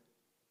never,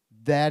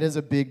 that is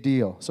a big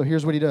deal. So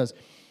here's what he does.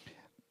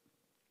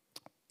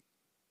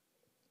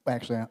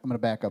 Actually, I'm going to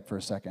back up for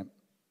a second.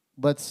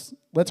 Let's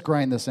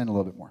grind this in a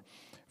little bit more.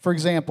 For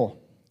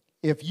example,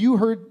 if you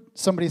heard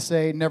somebody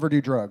say never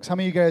do drugs, how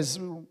many of you guys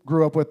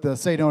grew up with the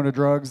Say No to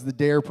Drugs, the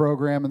DARE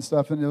program and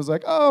stuff, and it was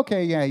like, oh,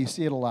 okay, yeah, you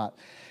see it a lot.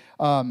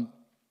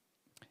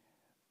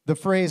 The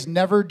phrase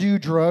never do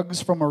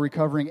drugs from a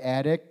recovering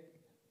addict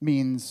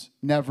means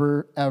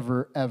never,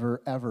 ever,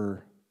 ever,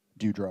 ever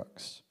do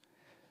drugs.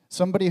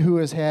 Somebody who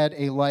has had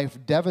a life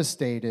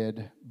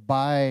devastated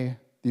by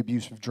the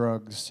abuse of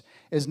drugs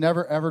is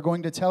never, ever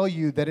going to tell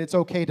you that it's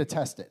okay to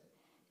test it.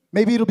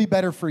 Maybe it'll be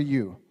better for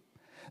you.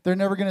 They're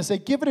never going to say,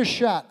 give it a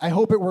shot. I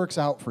hope it works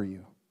out for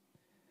you.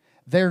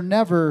 There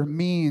never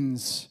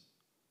means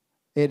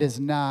it is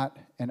not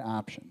an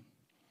option.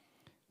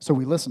 So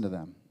we listen to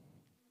them.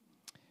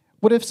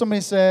 What if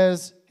somebody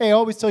says, hey,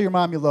 always tell your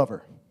mom you love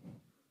her?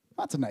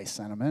 That's a nice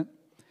sentiment.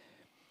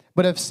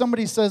 But if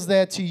somebody says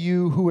that to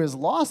you who has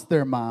lost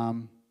their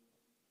mom,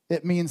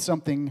 it means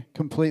something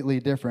completely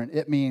different.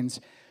 It means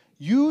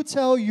you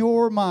tell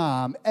your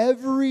mom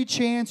every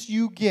chance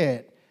you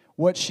get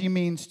what she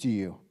means to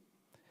you.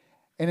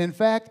 And in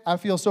fact, I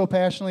feel so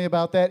passionately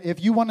about that.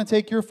 If you want to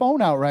take your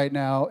phone out right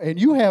now and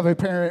you have a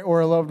parent or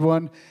a loved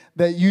one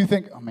that you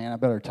think, oh man, I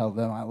better tell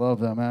them I love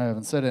them. I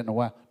haven't said it in a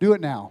while. Do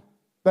it now.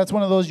 That's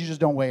one of those you just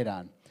don't wait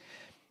on.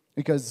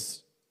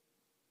 Because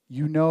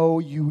you know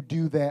you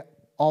do that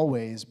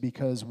always,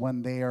 because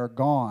when they are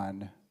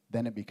gone,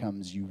 then it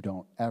becomes you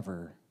don't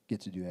ever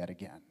get to do that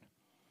again.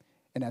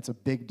 And that's a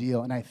big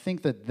deal. And I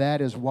think that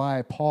that is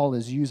why Paul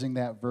is using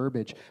that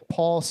verbiage.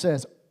 Paul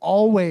says,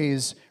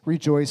 always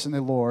rejoice in the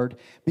Lord,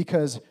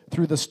 because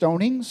through the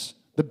stonings,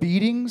 the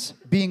beatings,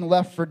 being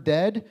left for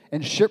dead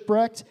and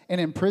shipwrecked and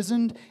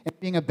imprisoned and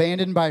being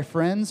abandoned by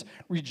friends,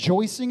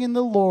 rejoicing in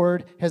the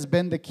Lord has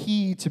been the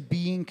key to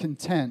being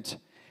content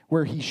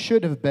where he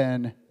should have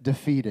been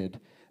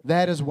defeated.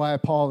 That is why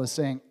Paul is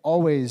saying,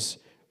 always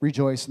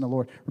rejoice in the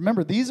Lord.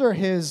 Remember, these are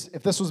his,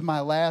 if this was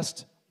my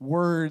last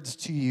words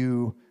to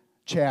you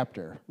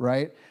chapter,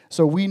 right?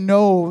 So we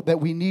know that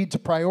we need to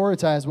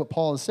prioritize what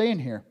Paul is saying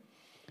here.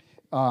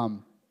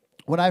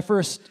 When I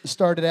first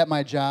started at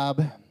my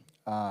job,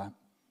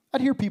 I'd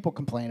hear people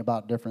complain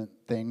about different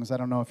things. I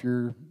don't know if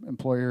your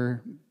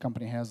employer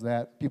company has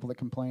that, people that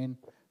complain.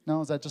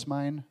 No, is that just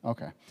mine?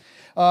 Okay.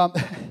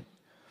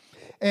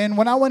 And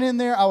when I went in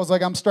there, I was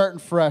like, I'm starting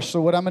fresh.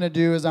 So what I'm going to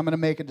do is I'm going to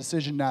make a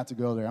decision not to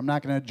go there. I'm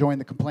not going to join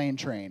the complaint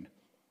train.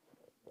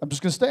 I'm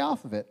just going to stay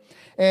off of it.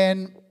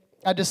 And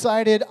I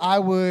decided I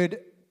would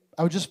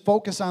just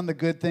focus on the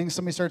good things.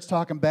 Somebody starts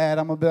talking bad,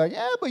 I'm going to be like,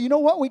 yeah, but you know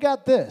what? We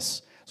got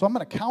this. So I'm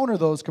going to counter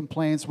those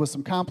complaints with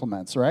some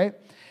compliments, right?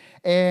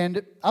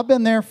 And I've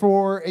been there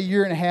for a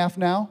year and a half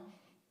now,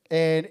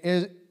 and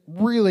it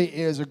really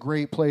is a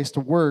great place to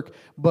work.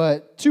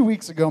 But 2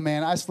 weeks ago,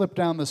 man, I slipped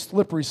down the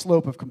slippery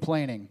slope of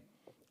complaining.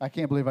 I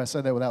can't believe I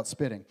said that without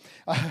spitting.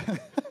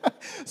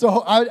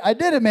 So I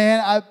did it,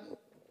 man.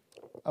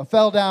 I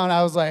fell down.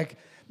 I was like,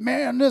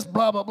 man, this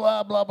blah, blah,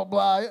 blah, blah, blah,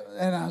 blah.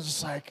 And I was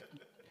just like,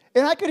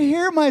 and I could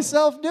hear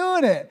myself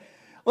doing it.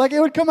 Like, it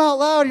would come out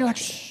loud. And you're like,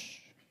 shh.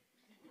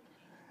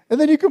 And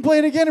then you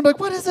complain again and be like,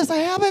 what is this, a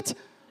habit?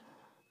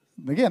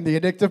 Again, the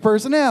addictive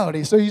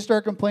personality. So you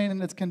start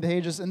complaining, it's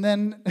contagious. And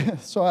then,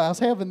 so I was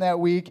having that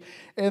week,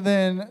 and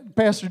then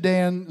Pastor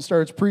Dan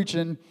starts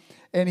preaching,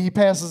 and he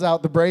passes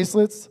out the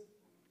bracelets.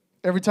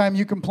 Every time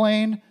you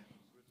complain,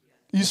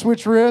 you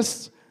switch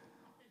wrists.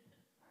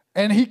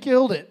 And he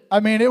killed it.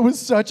 I mean, it was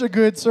such a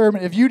good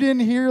sermon. If you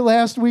didn't hear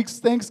last week's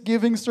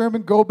Thanksgiving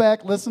sermon, go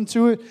back, listen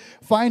to it.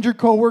 Find your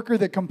coworker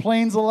that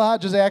complains a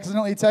lot, just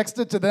accidentally text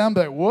it to them,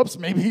 but whoops,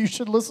 maybe you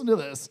should listen to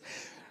this.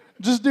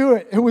 Just do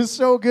it. It was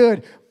so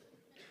good.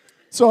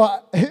 So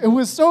it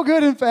was so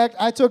good, in fact,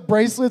 I took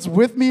bracelets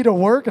with me to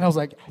work, and I was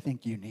like, I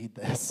think you need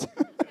this.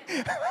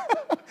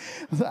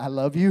 I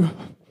love you.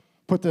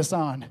 Put this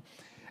on.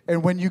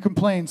 And when you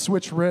complain,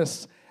 switch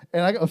wrists.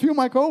 And a few of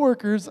my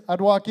coworkers,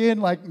 I'd walk in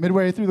like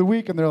midway through the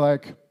week, and they're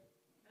like,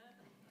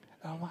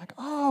 I'm like,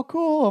 oh,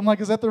 cool. I'm like,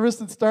 is that the wrist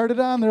that started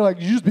on? They're like,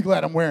 you just be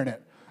glad I'm wearing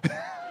it.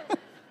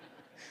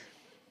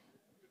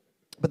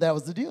 But that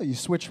was the deal. You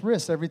switch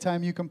wrists every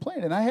time you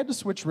complain. And I had to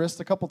switch wrists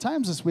a couple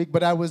times this week,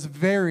 but I was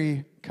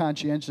very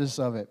conscientious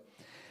of it.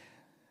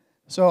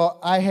 So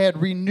I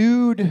had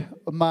renewed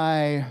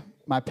my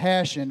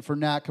passion for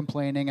not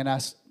complaining, and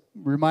I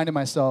reminded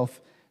myself,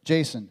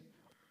 Jason,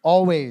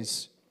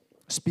 always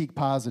speak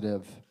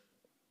positive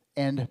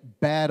and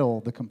battle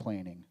the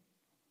complaining.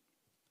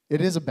 It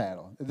is a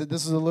battle.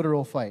 This is a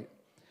literal fight.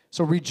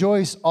 So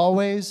rejoice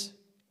always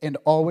and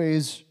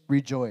always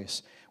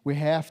rejoice. We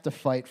have to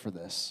fight for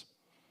this.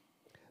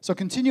 So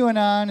continuing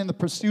on in the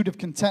pursuit of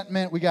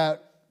contentment, we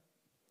got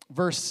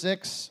verse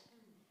 6.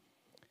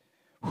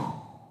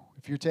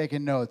 If you're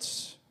taking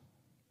notes,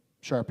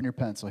 sharpen your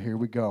pencil. Here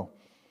we go.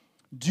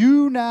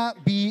 Do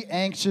not be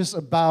anxious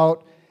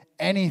about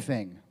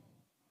anything.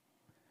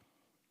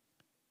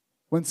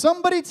 When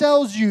somebody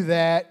tells you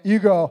that, you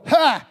go,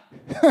 ha!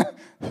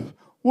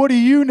 What do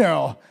you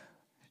know?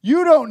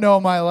 You don't know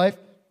my life.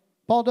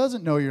 Paul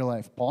doesn't know your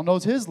life. Paul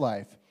knows his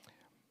life.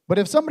 But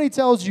if somebody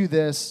tells you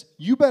this,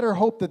 you better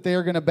hope that they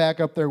are going to back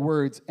up their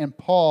words, and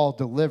Paul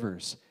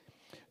delivers.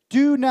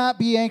 Do not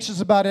be anxious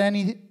about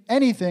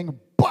anything,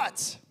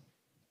 but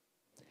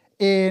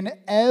in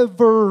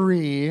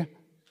every,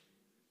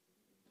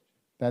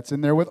 that's in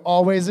there with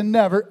always and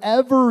never,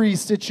 every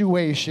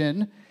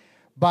situation,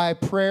 by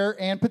prayer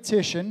and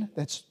petition,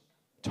 that's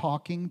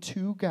talking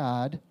to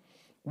God,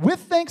 with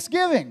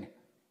thanksgiving.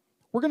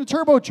 We're going to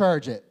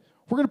turbocharge it.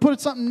 We're going to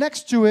put something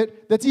next to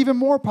it that's even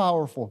more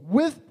powerful.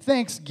 With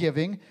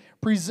thanksgiving,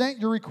 present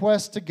your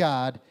request to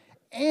God,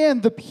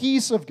 and the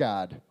peace of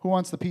God. Who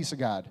wants the peace of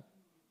God?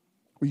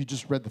 Well, you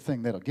just read the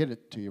thing that'll get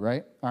it to you,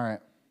 right? All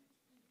right.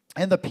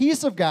 And the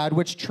peace of God,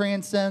 which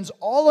transcends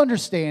all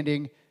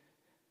understanding,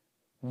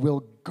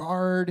 will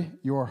guard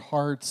your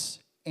hearts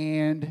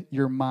and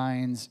your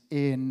minds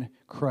in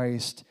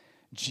Christ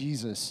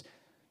Jesus.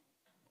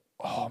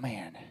 Oh,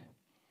 man.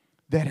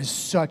 That is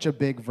such a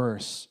big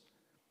verse.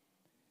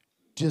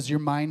 Does your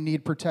mind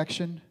need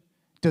protection?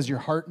 Does your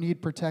heart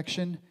need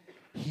protection?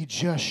 He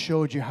just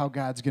showed you how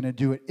God's going to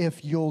do it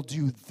if you'll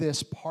do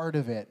this part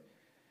of it.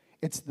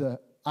 It's the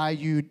I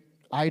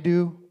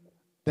do,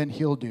 then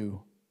he'll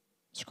do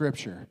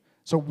scripture.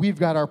 So we've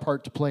got our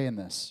part to play in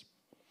this.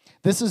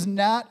 This is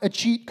not a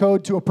cheat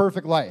code to a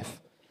perfect life.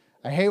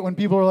 I hate when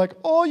people are like,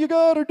 all you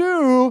got to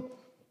do.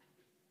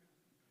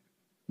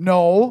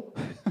 No.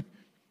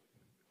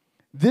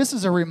 This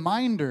is a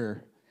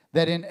reminder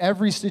that in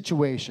every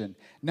situation,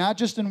 not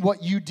just in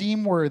what you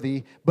deem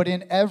worthy, but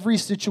in every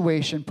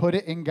situation, put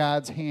it in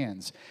God's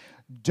hands.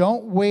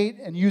 Don't wait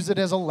and use it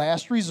as a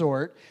last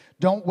resort.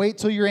 Don't wait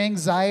till your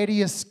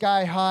anxiety is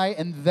sky high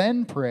and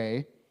then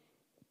pray.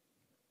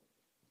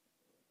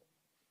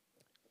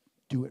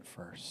 Do it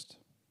first,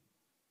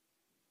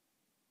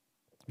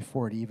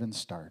 before it even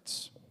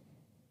starts.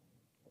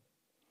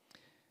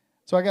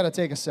 So I got to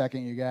take a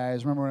second, you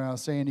guys. Remember when I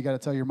was saying you got to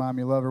tell your mom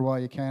you love her while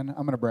you can? I'm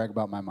going to brag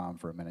about my mom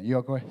for a minute.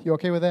 You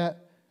okay with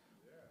that?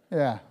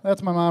 Yeah,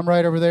 that's my mom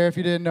right over there. If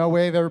you didn't know,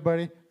 wave,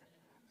 everybody.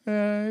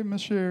 Hey,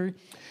 Miss Sherry.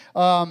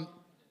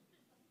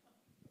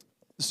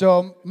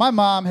 So my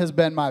mom has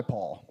been my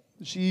Paul.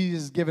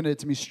 She's given it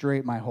to me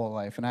straight my whole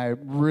life, and I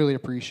really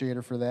appreciate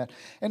her for that.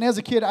 And as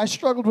a kid, I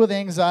struggled with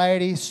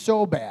anxiety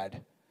so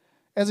bad.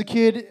 As a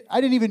kid,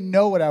 I didn't even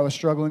know what I was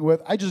struggling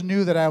with. I just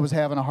knew that I was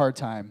having a hard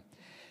time.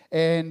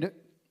 And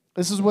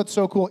this is what's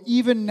so cool.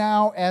 Even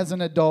now, as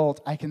an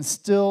adult, I can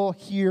still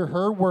hear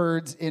her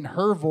words in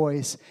her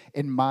voice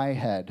in my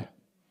head.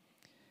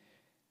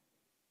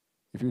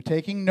 If you're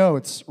taking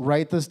notes,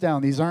 write this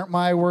down. These aren't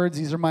my words.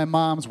 These are my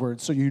mom's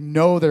words, so you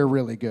know they're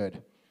really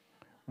good.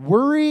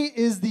 Worry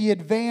is the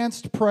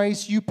advanced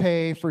price you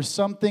pay for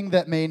something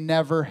that may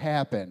never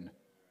happen.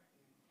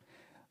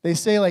 They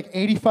say like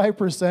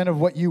 85% of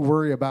what you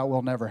worry about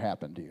will never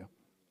happen to you.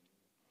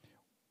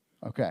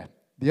 Okay.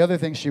 The other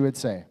thing she would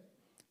say,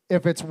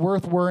 if it's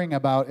worth worrying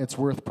about, it's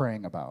worth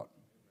praying about.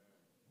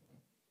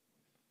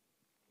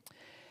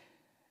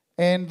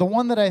 And the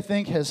one that I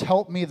think has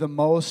helped me the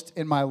most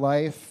in my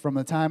life from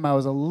the time I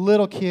was a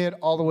little kid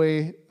all the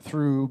way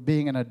through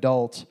being an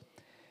adult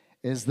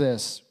is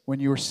this. When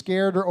you are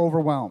scared or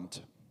overwhelmed.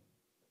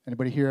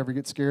 Anybody here ever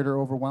get scared or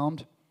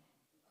overwhelmed?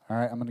 All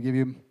right, I'm going to give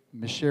you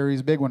Miss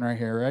Sherry's big one right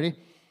here. Ready?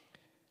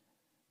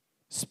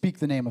 Speak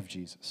the name of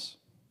Jesus.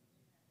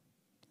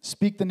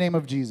 Speak the name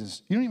of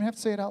Jesus. You don't even have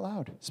to say it out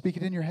loud. Speak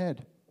it in your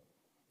head.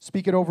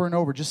 Speak it over and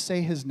over. Just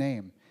say his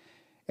name.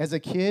 As a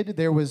kid,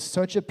 there was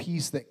such a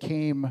peace that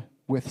came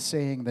with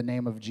saying the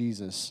name of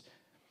Jesus.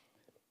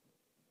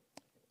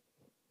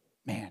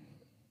 Man,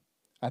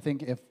 I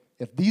think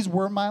if these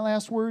were my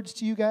last words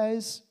to you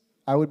guys,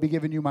 I would be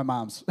giving you my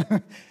mom's.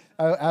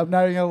 I'm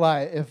not even going to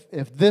lie.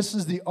 If this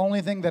is the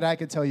only thing that I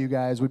could tell you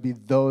guys would be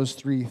those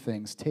three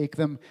things. Take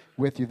them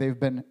with you. They've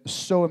been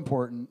so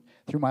important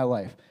through my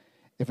life.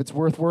 If it's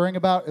worth worrying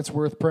about, it's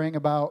worth praying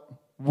about.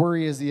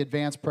 Worry is the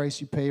advance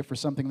price you pay for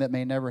something that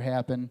may never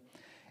happen.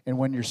 And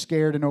when you're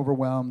scared and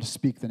overwhelmed,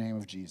 speak the name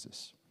of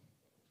Jesus.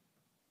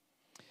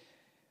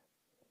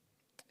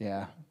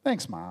 Yeah.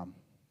 Thanks, Mom.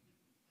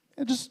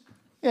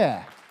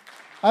 Yeah.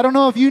 I don't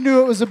know if you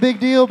knew it was a big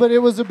deal, but it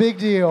was a big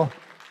deal.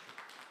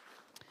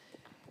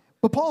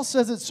 But Paul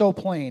says it so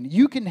plain.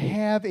 You can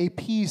have a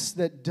peace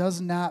that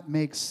does not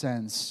make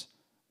sense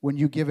when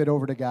you give it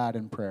over to God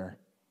in prayer.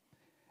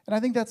 And I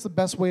think that's the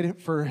best way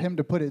for him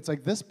to put it. It's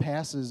like this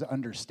passes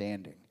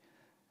understanding.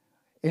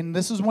 And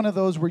this is one of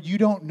those where you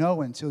don't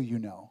know until you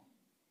know.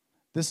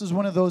 This is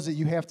one of those that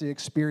you have to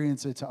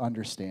experience it to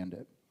understand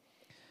it.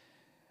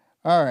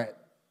 All right.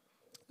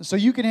 So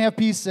you can have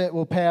peace that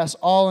will pass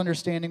all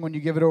understanding when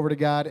you give it over to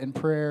God in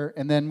prayer.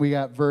 And then we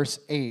got verse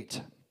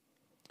 8.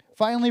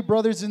 Finally,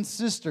 brothers and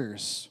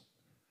sisters,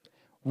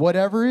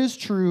 whatever is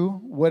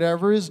true,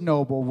 whatever is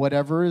noble,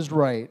 whatever is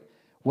right,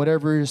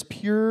 whatever is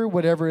pure,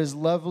 whatever is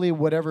lovely,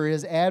 whatever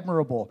is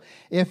admirable.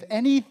 If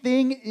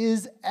anything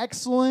is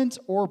excellent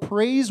or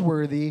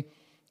praiseworthy,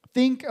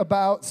 think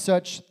about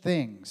such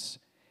things.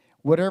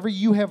 Whatever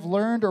you have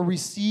learned or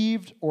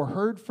received or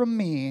heard from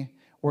me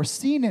or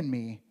seen in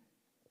me,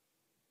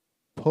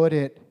 put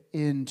it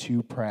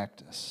into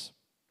practice.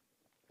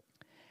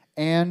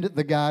 And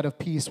the God of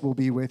peace will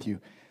be with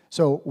you.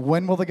 So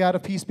when will the God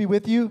of peace be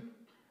with you?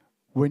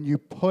 When you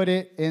put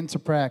it into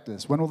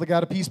practice. When will the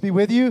God of peace be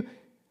with you?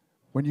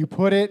 When you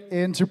put it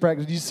into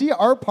practice. Do you see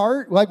our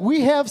part? Like,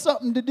 we have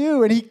something to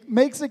do, and he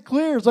makes it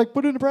clear. It's like,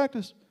 put it into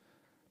practice.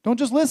 Don't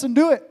just listen,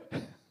 do it.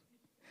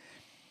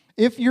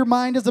 If your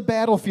mind is a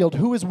battlefield,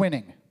 who is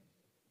winning?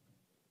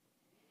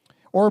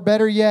 Or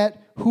better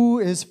yet, who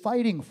is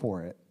fighting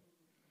for it?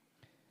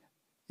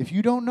 If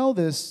you don't know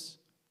this,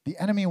 the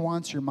enemy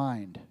wants your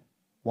mind.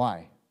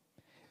 Why?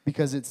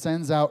 Because it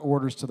sends out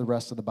orders to the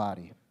rest of the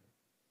body.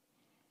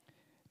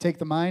 Take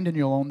the mind and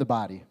you'll own the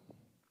body.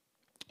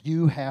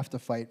 You have to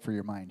fight for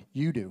your mind.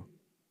 You do.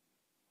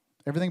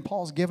 Everything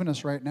Paul's given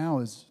us right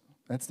now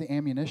that's the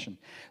ammunition.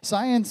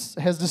 Science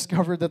has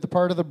discovered that the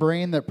part of the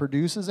brain that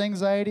produces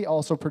anxiety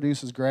also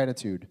produces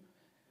gratitude.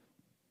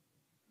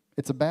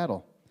 It's a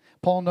battle.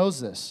 Paul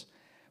knows this.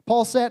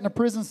 Paul sat in a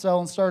prison cell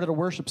and started a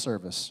worship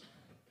service.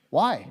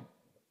 Why?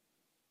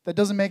 That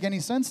doesn't make any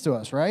sense to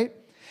us, right?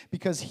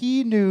 Because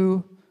he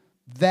knew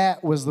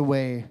that was the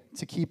way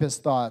to keep his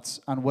thoughts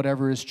on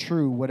whatever is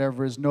true,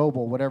 whatever is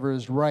noble, whatever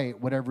is right,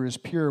 whatever is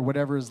pure,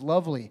 whatever is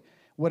lovely,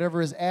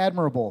 whatever is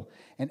admirable,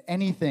 and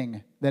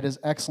anything that is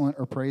excellent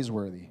or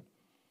praiseworthy.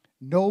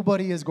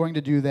 Nobody is going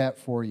to do that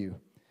for you.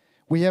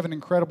 We have an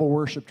incredible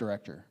worship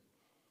director.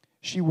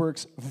 She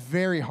works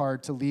very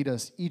hard to lead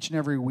us each and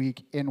every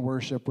week in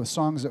worship with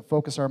songs that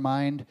focus our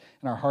mind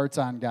and our hearts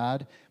on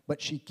God,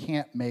 but she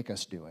can't make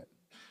us do it.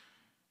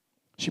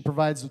 She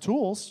provides the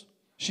tools.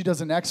 She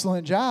does an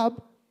excellent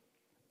job,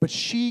 but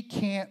she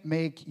can't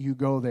make you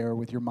go there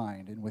with your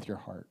mind and with your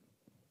heart.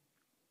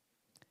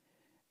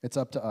 It's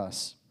up to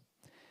us.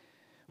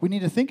 We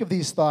need to think of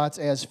these thoughts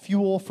as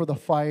fuel for the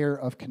fire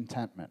of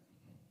contentment.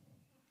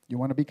 You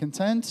want to be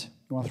content?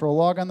 You want to throw a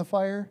log on the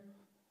fire?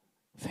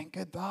 Think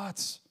good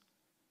thoughts.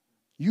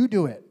 You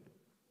do it.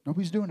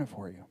 Nobody's doing it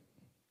for you.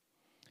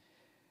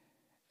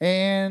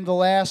 And the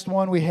last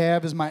one we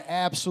have is my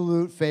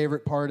absolute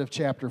favorite part of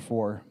chapter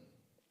 4,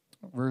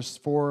 verse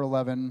 4,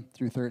 11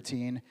 through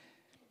 13.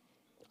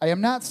 I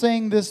am not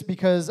saying this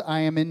because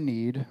I am in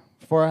need,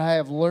 for I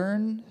have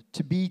learned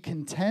to be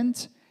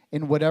content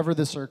in whatever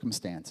the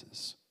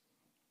circumstances.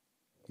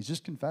 He's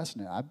just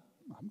confessing it.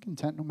 I'm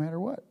content no matter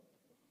what.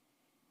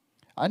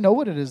 I know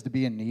what it is to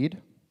be in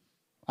need.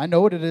 I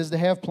know what it is to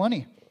have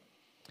plenty.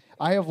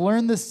 I have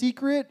learned the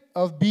secret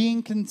of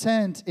being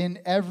content in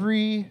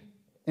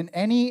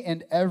any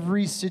and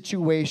every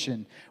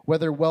situation,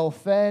 whether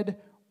well-fed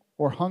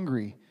or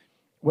hungry,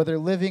 whether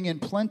living in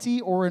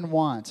plenty or in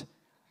want.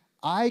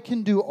 I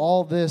can do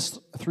all this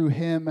through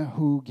him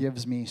who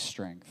gives me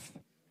strength.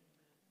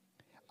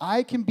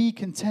 I can be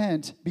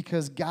content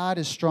because God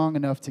is strong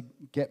enough to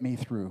get me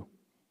through.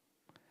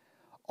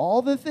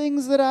 All the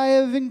things that I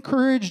have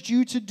encouraged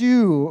you to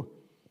do,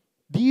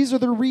 these are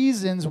the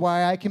reasons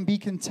why I can be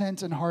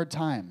content in hard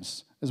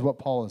times, is what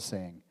Paul is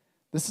saying.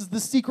 This is the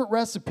secret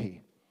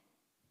recipe.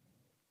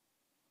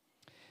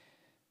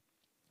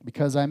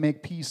 Because I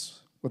make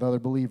peace with other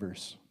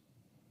believers.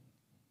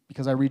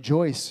 Because I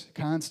rejoice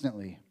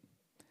constantly.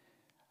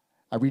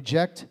 I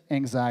reject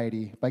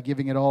anxiety by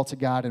giving it all to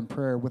God in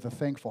prayer with a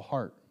thankful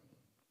heart.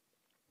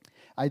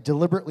 I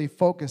deliberately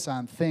focus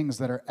on things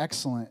that are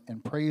excellent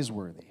and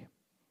praiseworthy.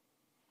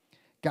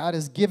 God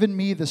has given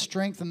me the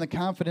strength and the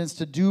confidence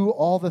to do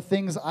all the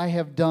things I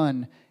have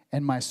done,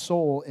 and my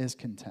soul is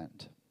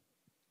content.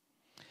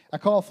 I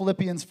call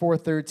Philippians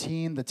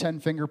 4:13 the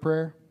 10-finger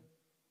prayer.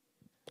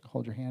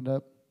 Hold your hand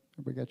up.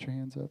 Everybody got your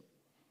hands up?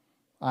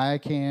 I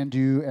can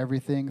do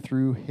everything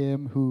through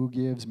him who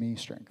gives me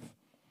strength.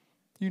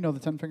 You know the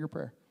 10-finger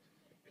prayer.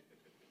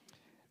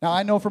 Now,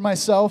 I know for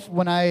myself,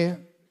 when I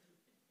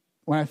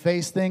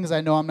face things I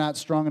know I'm not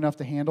strong enough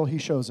to handle, he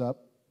shows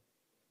up.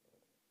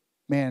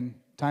 Man,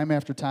 time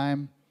after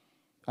time,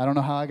 I don't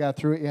know how I got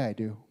through it. Yeah, I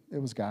do. It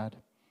was God.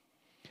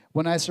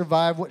 When I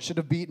survive what should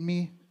have beaten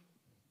me,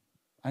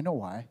 I know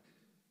why.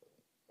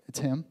 It's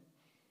him.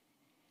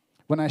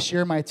 When I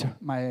share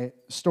my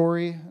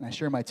story and I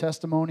share my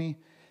testimony,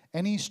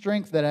 any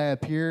strength that I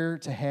appear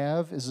to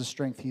have is the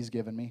strength he's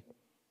given me.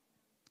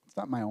 It's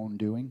not my own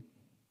doing.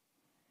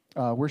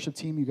 Worship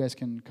team, you guys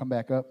can come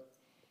back up.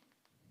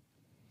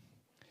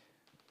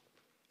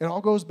 It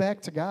all goes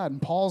back to God,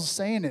 and Paul's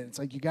saying it. It's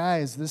like, you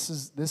guys, this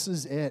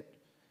is it.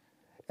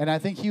 And I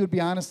think he would be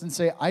honest and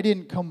say, I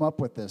didn't come up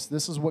with this.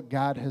 This is what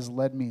God has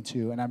led me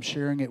to, and I'm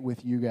sharing it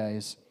with you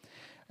guys.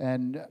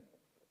 And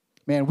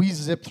man, we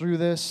zipped through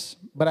this,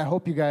 but I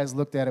hope you guys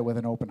looked at it with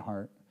an open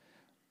heart.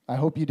 I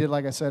hope you did,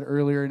 like I said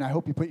earlier, and I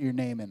hope you put your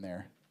name in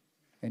there.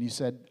 And you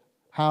said,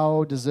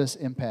 how does this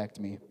impact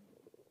me?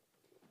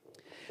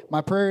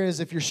 My prayer is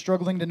if you're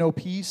struggling to know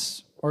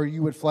peace, or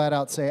you would flat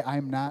out say,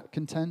 I'm not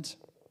content,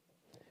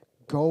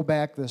 go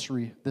back this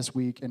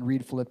week and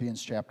read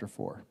Philippians chapter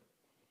 4.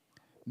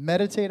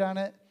 Meditate on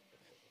it.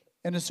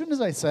 And as soon as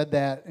I said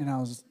that, and I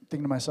was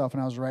thinking to myself,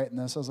 and I was writing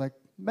this, I was like,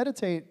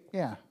 meditate,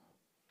 yeah,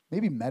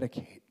 maybe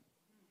medicate.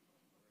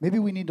 Maybe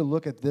we need to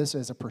look at this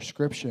as a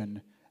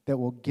prescription that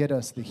will get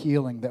us the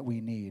healing that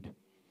we need.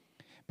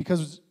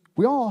 Because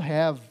we all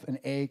have an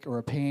ache or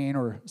a pain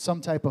or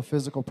some type of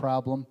physical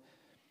problem.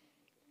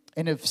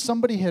 And if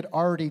somebody had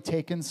already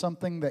taken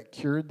something that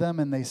cured them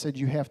and they said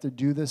you have to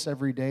do this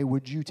every day,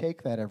 would you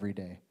take that every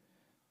day?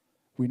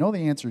 We know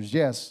the answer is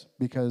yes,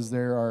 because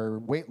there are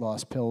weight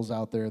loss pills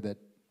out there that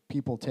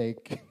people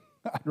take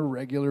on a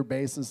regular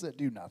basis that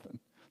do nothing.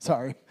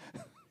 Sorry.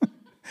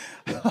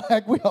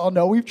 Like we all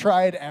know, we've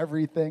tried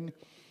everything.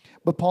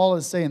 But Paul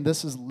is saying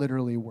this has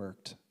literally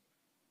worked.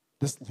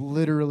 This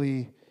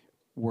literally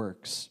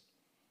works.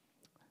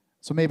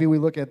 So maybe we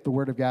look at the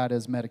Word of God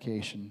as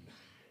medication.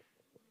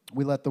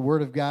 We let the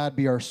Word of God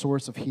be our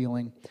source of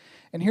healing.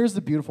 And here's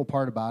the beautiful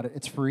part about it.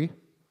 It's free.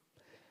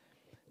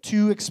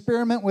 To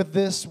experiment with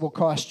this will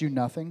cost you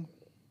nothing.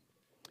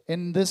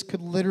 And this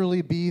could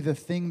literally be the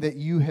thing that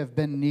you have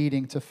been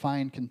needing to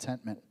find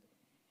contentment.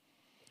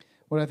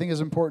 What I think is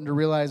important to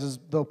realize is,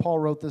 though Paul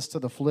wrote this to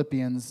the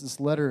Philippians, this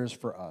letter is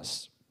for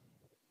us.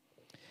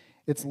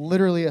 It's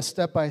literally a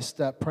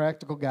step-by-step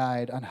practical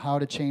guide on how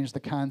to change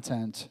the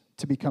content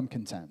to become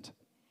content.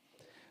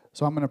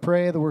 So I'm going to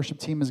pray. The worship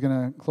team is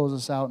going to close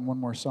us out in one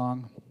more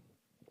song.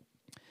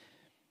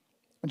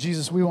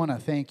 Jesus, we want to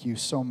thank you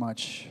so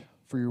much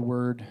for your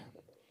word.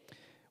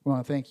 We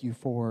want to thank you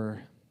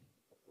for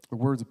the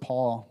words of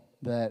Paul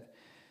that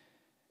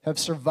have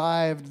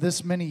survived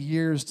this many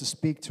years to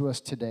speak to us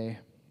today.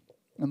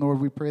 And Lord,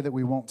 we pray that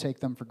we won't take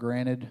them for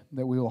granted,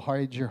 that we will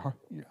hide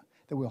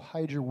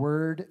your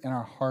word in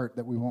our heart,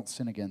 that we won't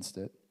sin against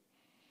it.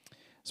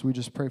 So we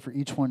just pray for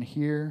each one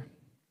here,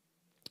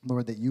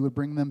 Lord, that you would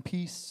bring them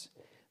peace,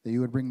 that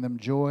you would bring them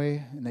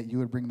joy, and that you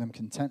would bring them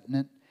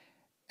contentment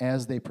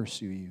as they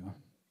pursue you,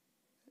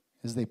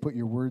 as they put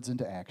your words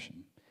into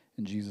action.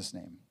 In Jesus'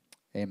 name,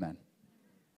 amen.